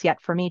unknowns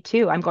yet for me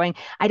too.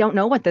 I don't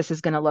know what this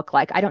is going to look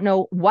like. I don't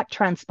know what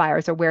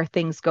transpires or where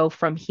things go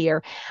from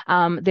here.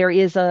 There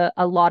is a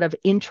lot of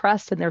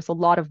interest and there's a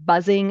lot of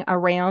buzzing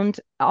around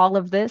all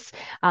of this.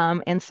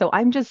 And so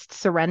I'm just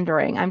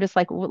surrendering. I'm just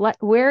like,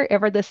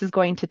 wherever this is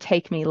going to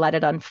take me, let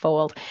it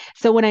unfold.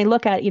 So when I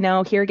look at,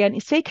 here again,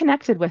 stay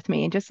connected with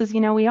me, just as,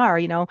 we are,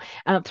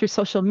 through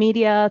social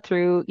media,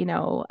 through,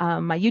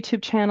 my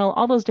YouTube channel,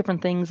 all those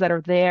different things that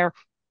are there,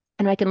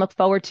 and I can look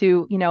forward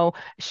to,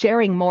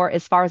 sharing more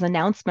as far as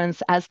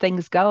announcements as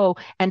things go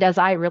and as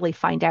I really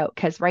find out.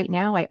 Because right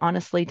now, I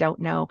honestly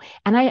don't know.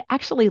 And I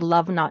actually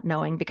love not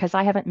knowing because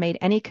I haven't made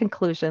any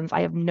conclusions.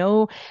 I have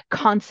no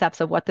concepts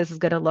of what this is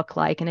going to look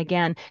like. And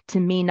again, to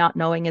me, not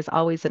knowing is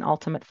always an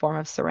ultimate form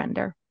of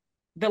surrender.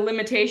 The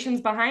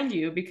limitations behind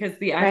you, because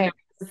the unknown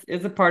Right.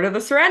 is a part of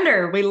the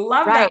surrender. We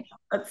love that. Right.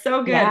 That's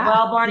so good. Yeah.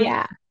 Well, Bonnie,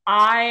 Yeah.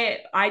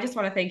 I just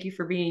want to thank you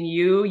for being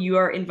you. You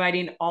are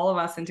inviting all of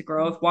us into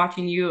growth,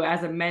 watching you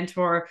as a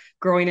mentor,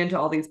 growing into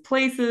all these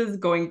places,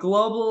 going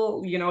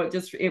global.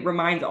 It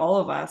reminds all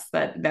of us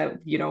that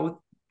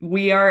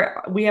we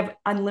have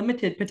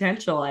unlimited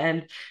potential,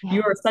 and you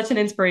Yeah. are such an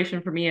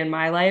inspiration for me in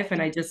my life.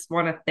 And I just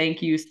want to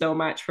thank you so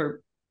much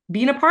for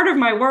being a part of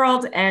my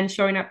world and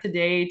showing up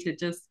today to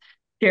just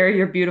share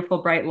your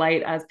beautiful bright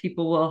light. As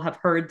people will have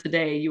heard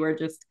today, you are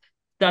just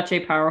such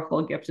a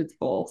powerful gifted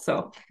soul.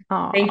 So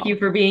thank you Oh.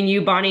 for being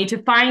you, Bonnie. To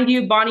find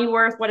you, Bonnie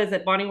Wirth, what is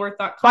it?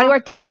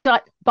 BonnieWirth.com.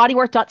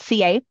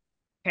 Bodywork.ca.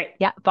 Okay.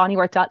 Yeah,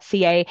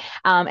 bonnieworth.ca.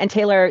 And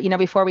Taylor,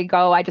 before we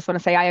go, I just want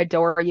to say I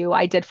adore you.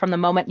 I did from the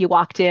moment you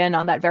walked in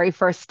on that very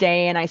first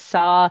day, and I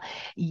saw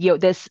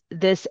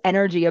this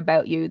energy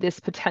about you, this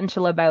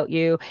potential about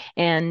you,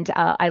 and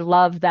I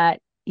love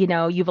that.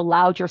 You've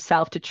allowed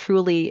yourself to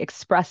truly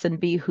express and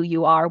be who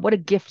you are. What a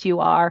gift you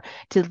are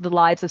to the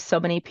lives of so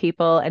many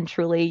people, and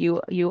truly,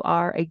 you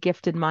are a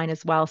gift in mine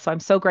as well. So I'm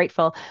so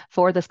grateful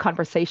for this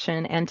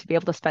conversation and to be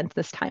able to spend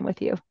this time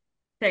with you.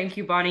 Thank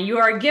you, Bonnie. You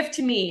are a gift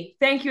to me.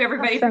 Thank you,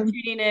 everybody, for Awesome.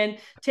 tuning in.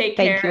 Take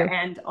Thank care you.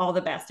 and all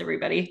the best,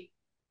 everybody.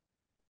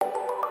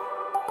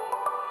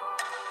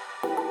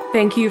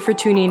 Thank you for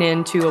tuning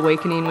in to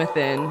Awakening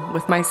Within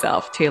with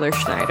myself, Taylor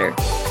Schneider.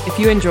 If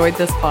you enjoyed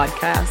this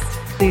podcast,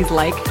 please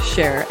like,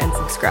 share, and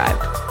subscribe.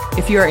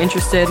 If you are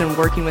interested in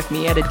working with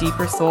me at a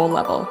deeper soul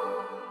level,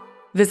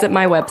 visit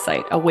my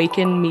website,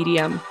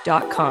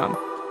 awakenmedium.com,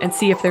 and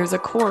see if there's a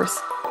course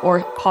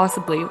or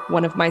possibly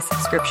one of my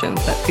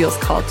subscriptions that feels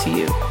called to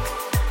you.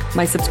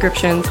 My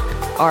subscriptions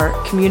are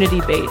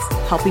community-based,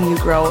 helping you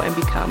grow and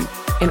become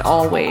in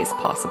all ways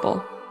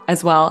possible,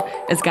 as well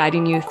as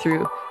guiding you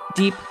through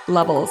deep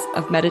levels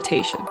of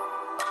meditation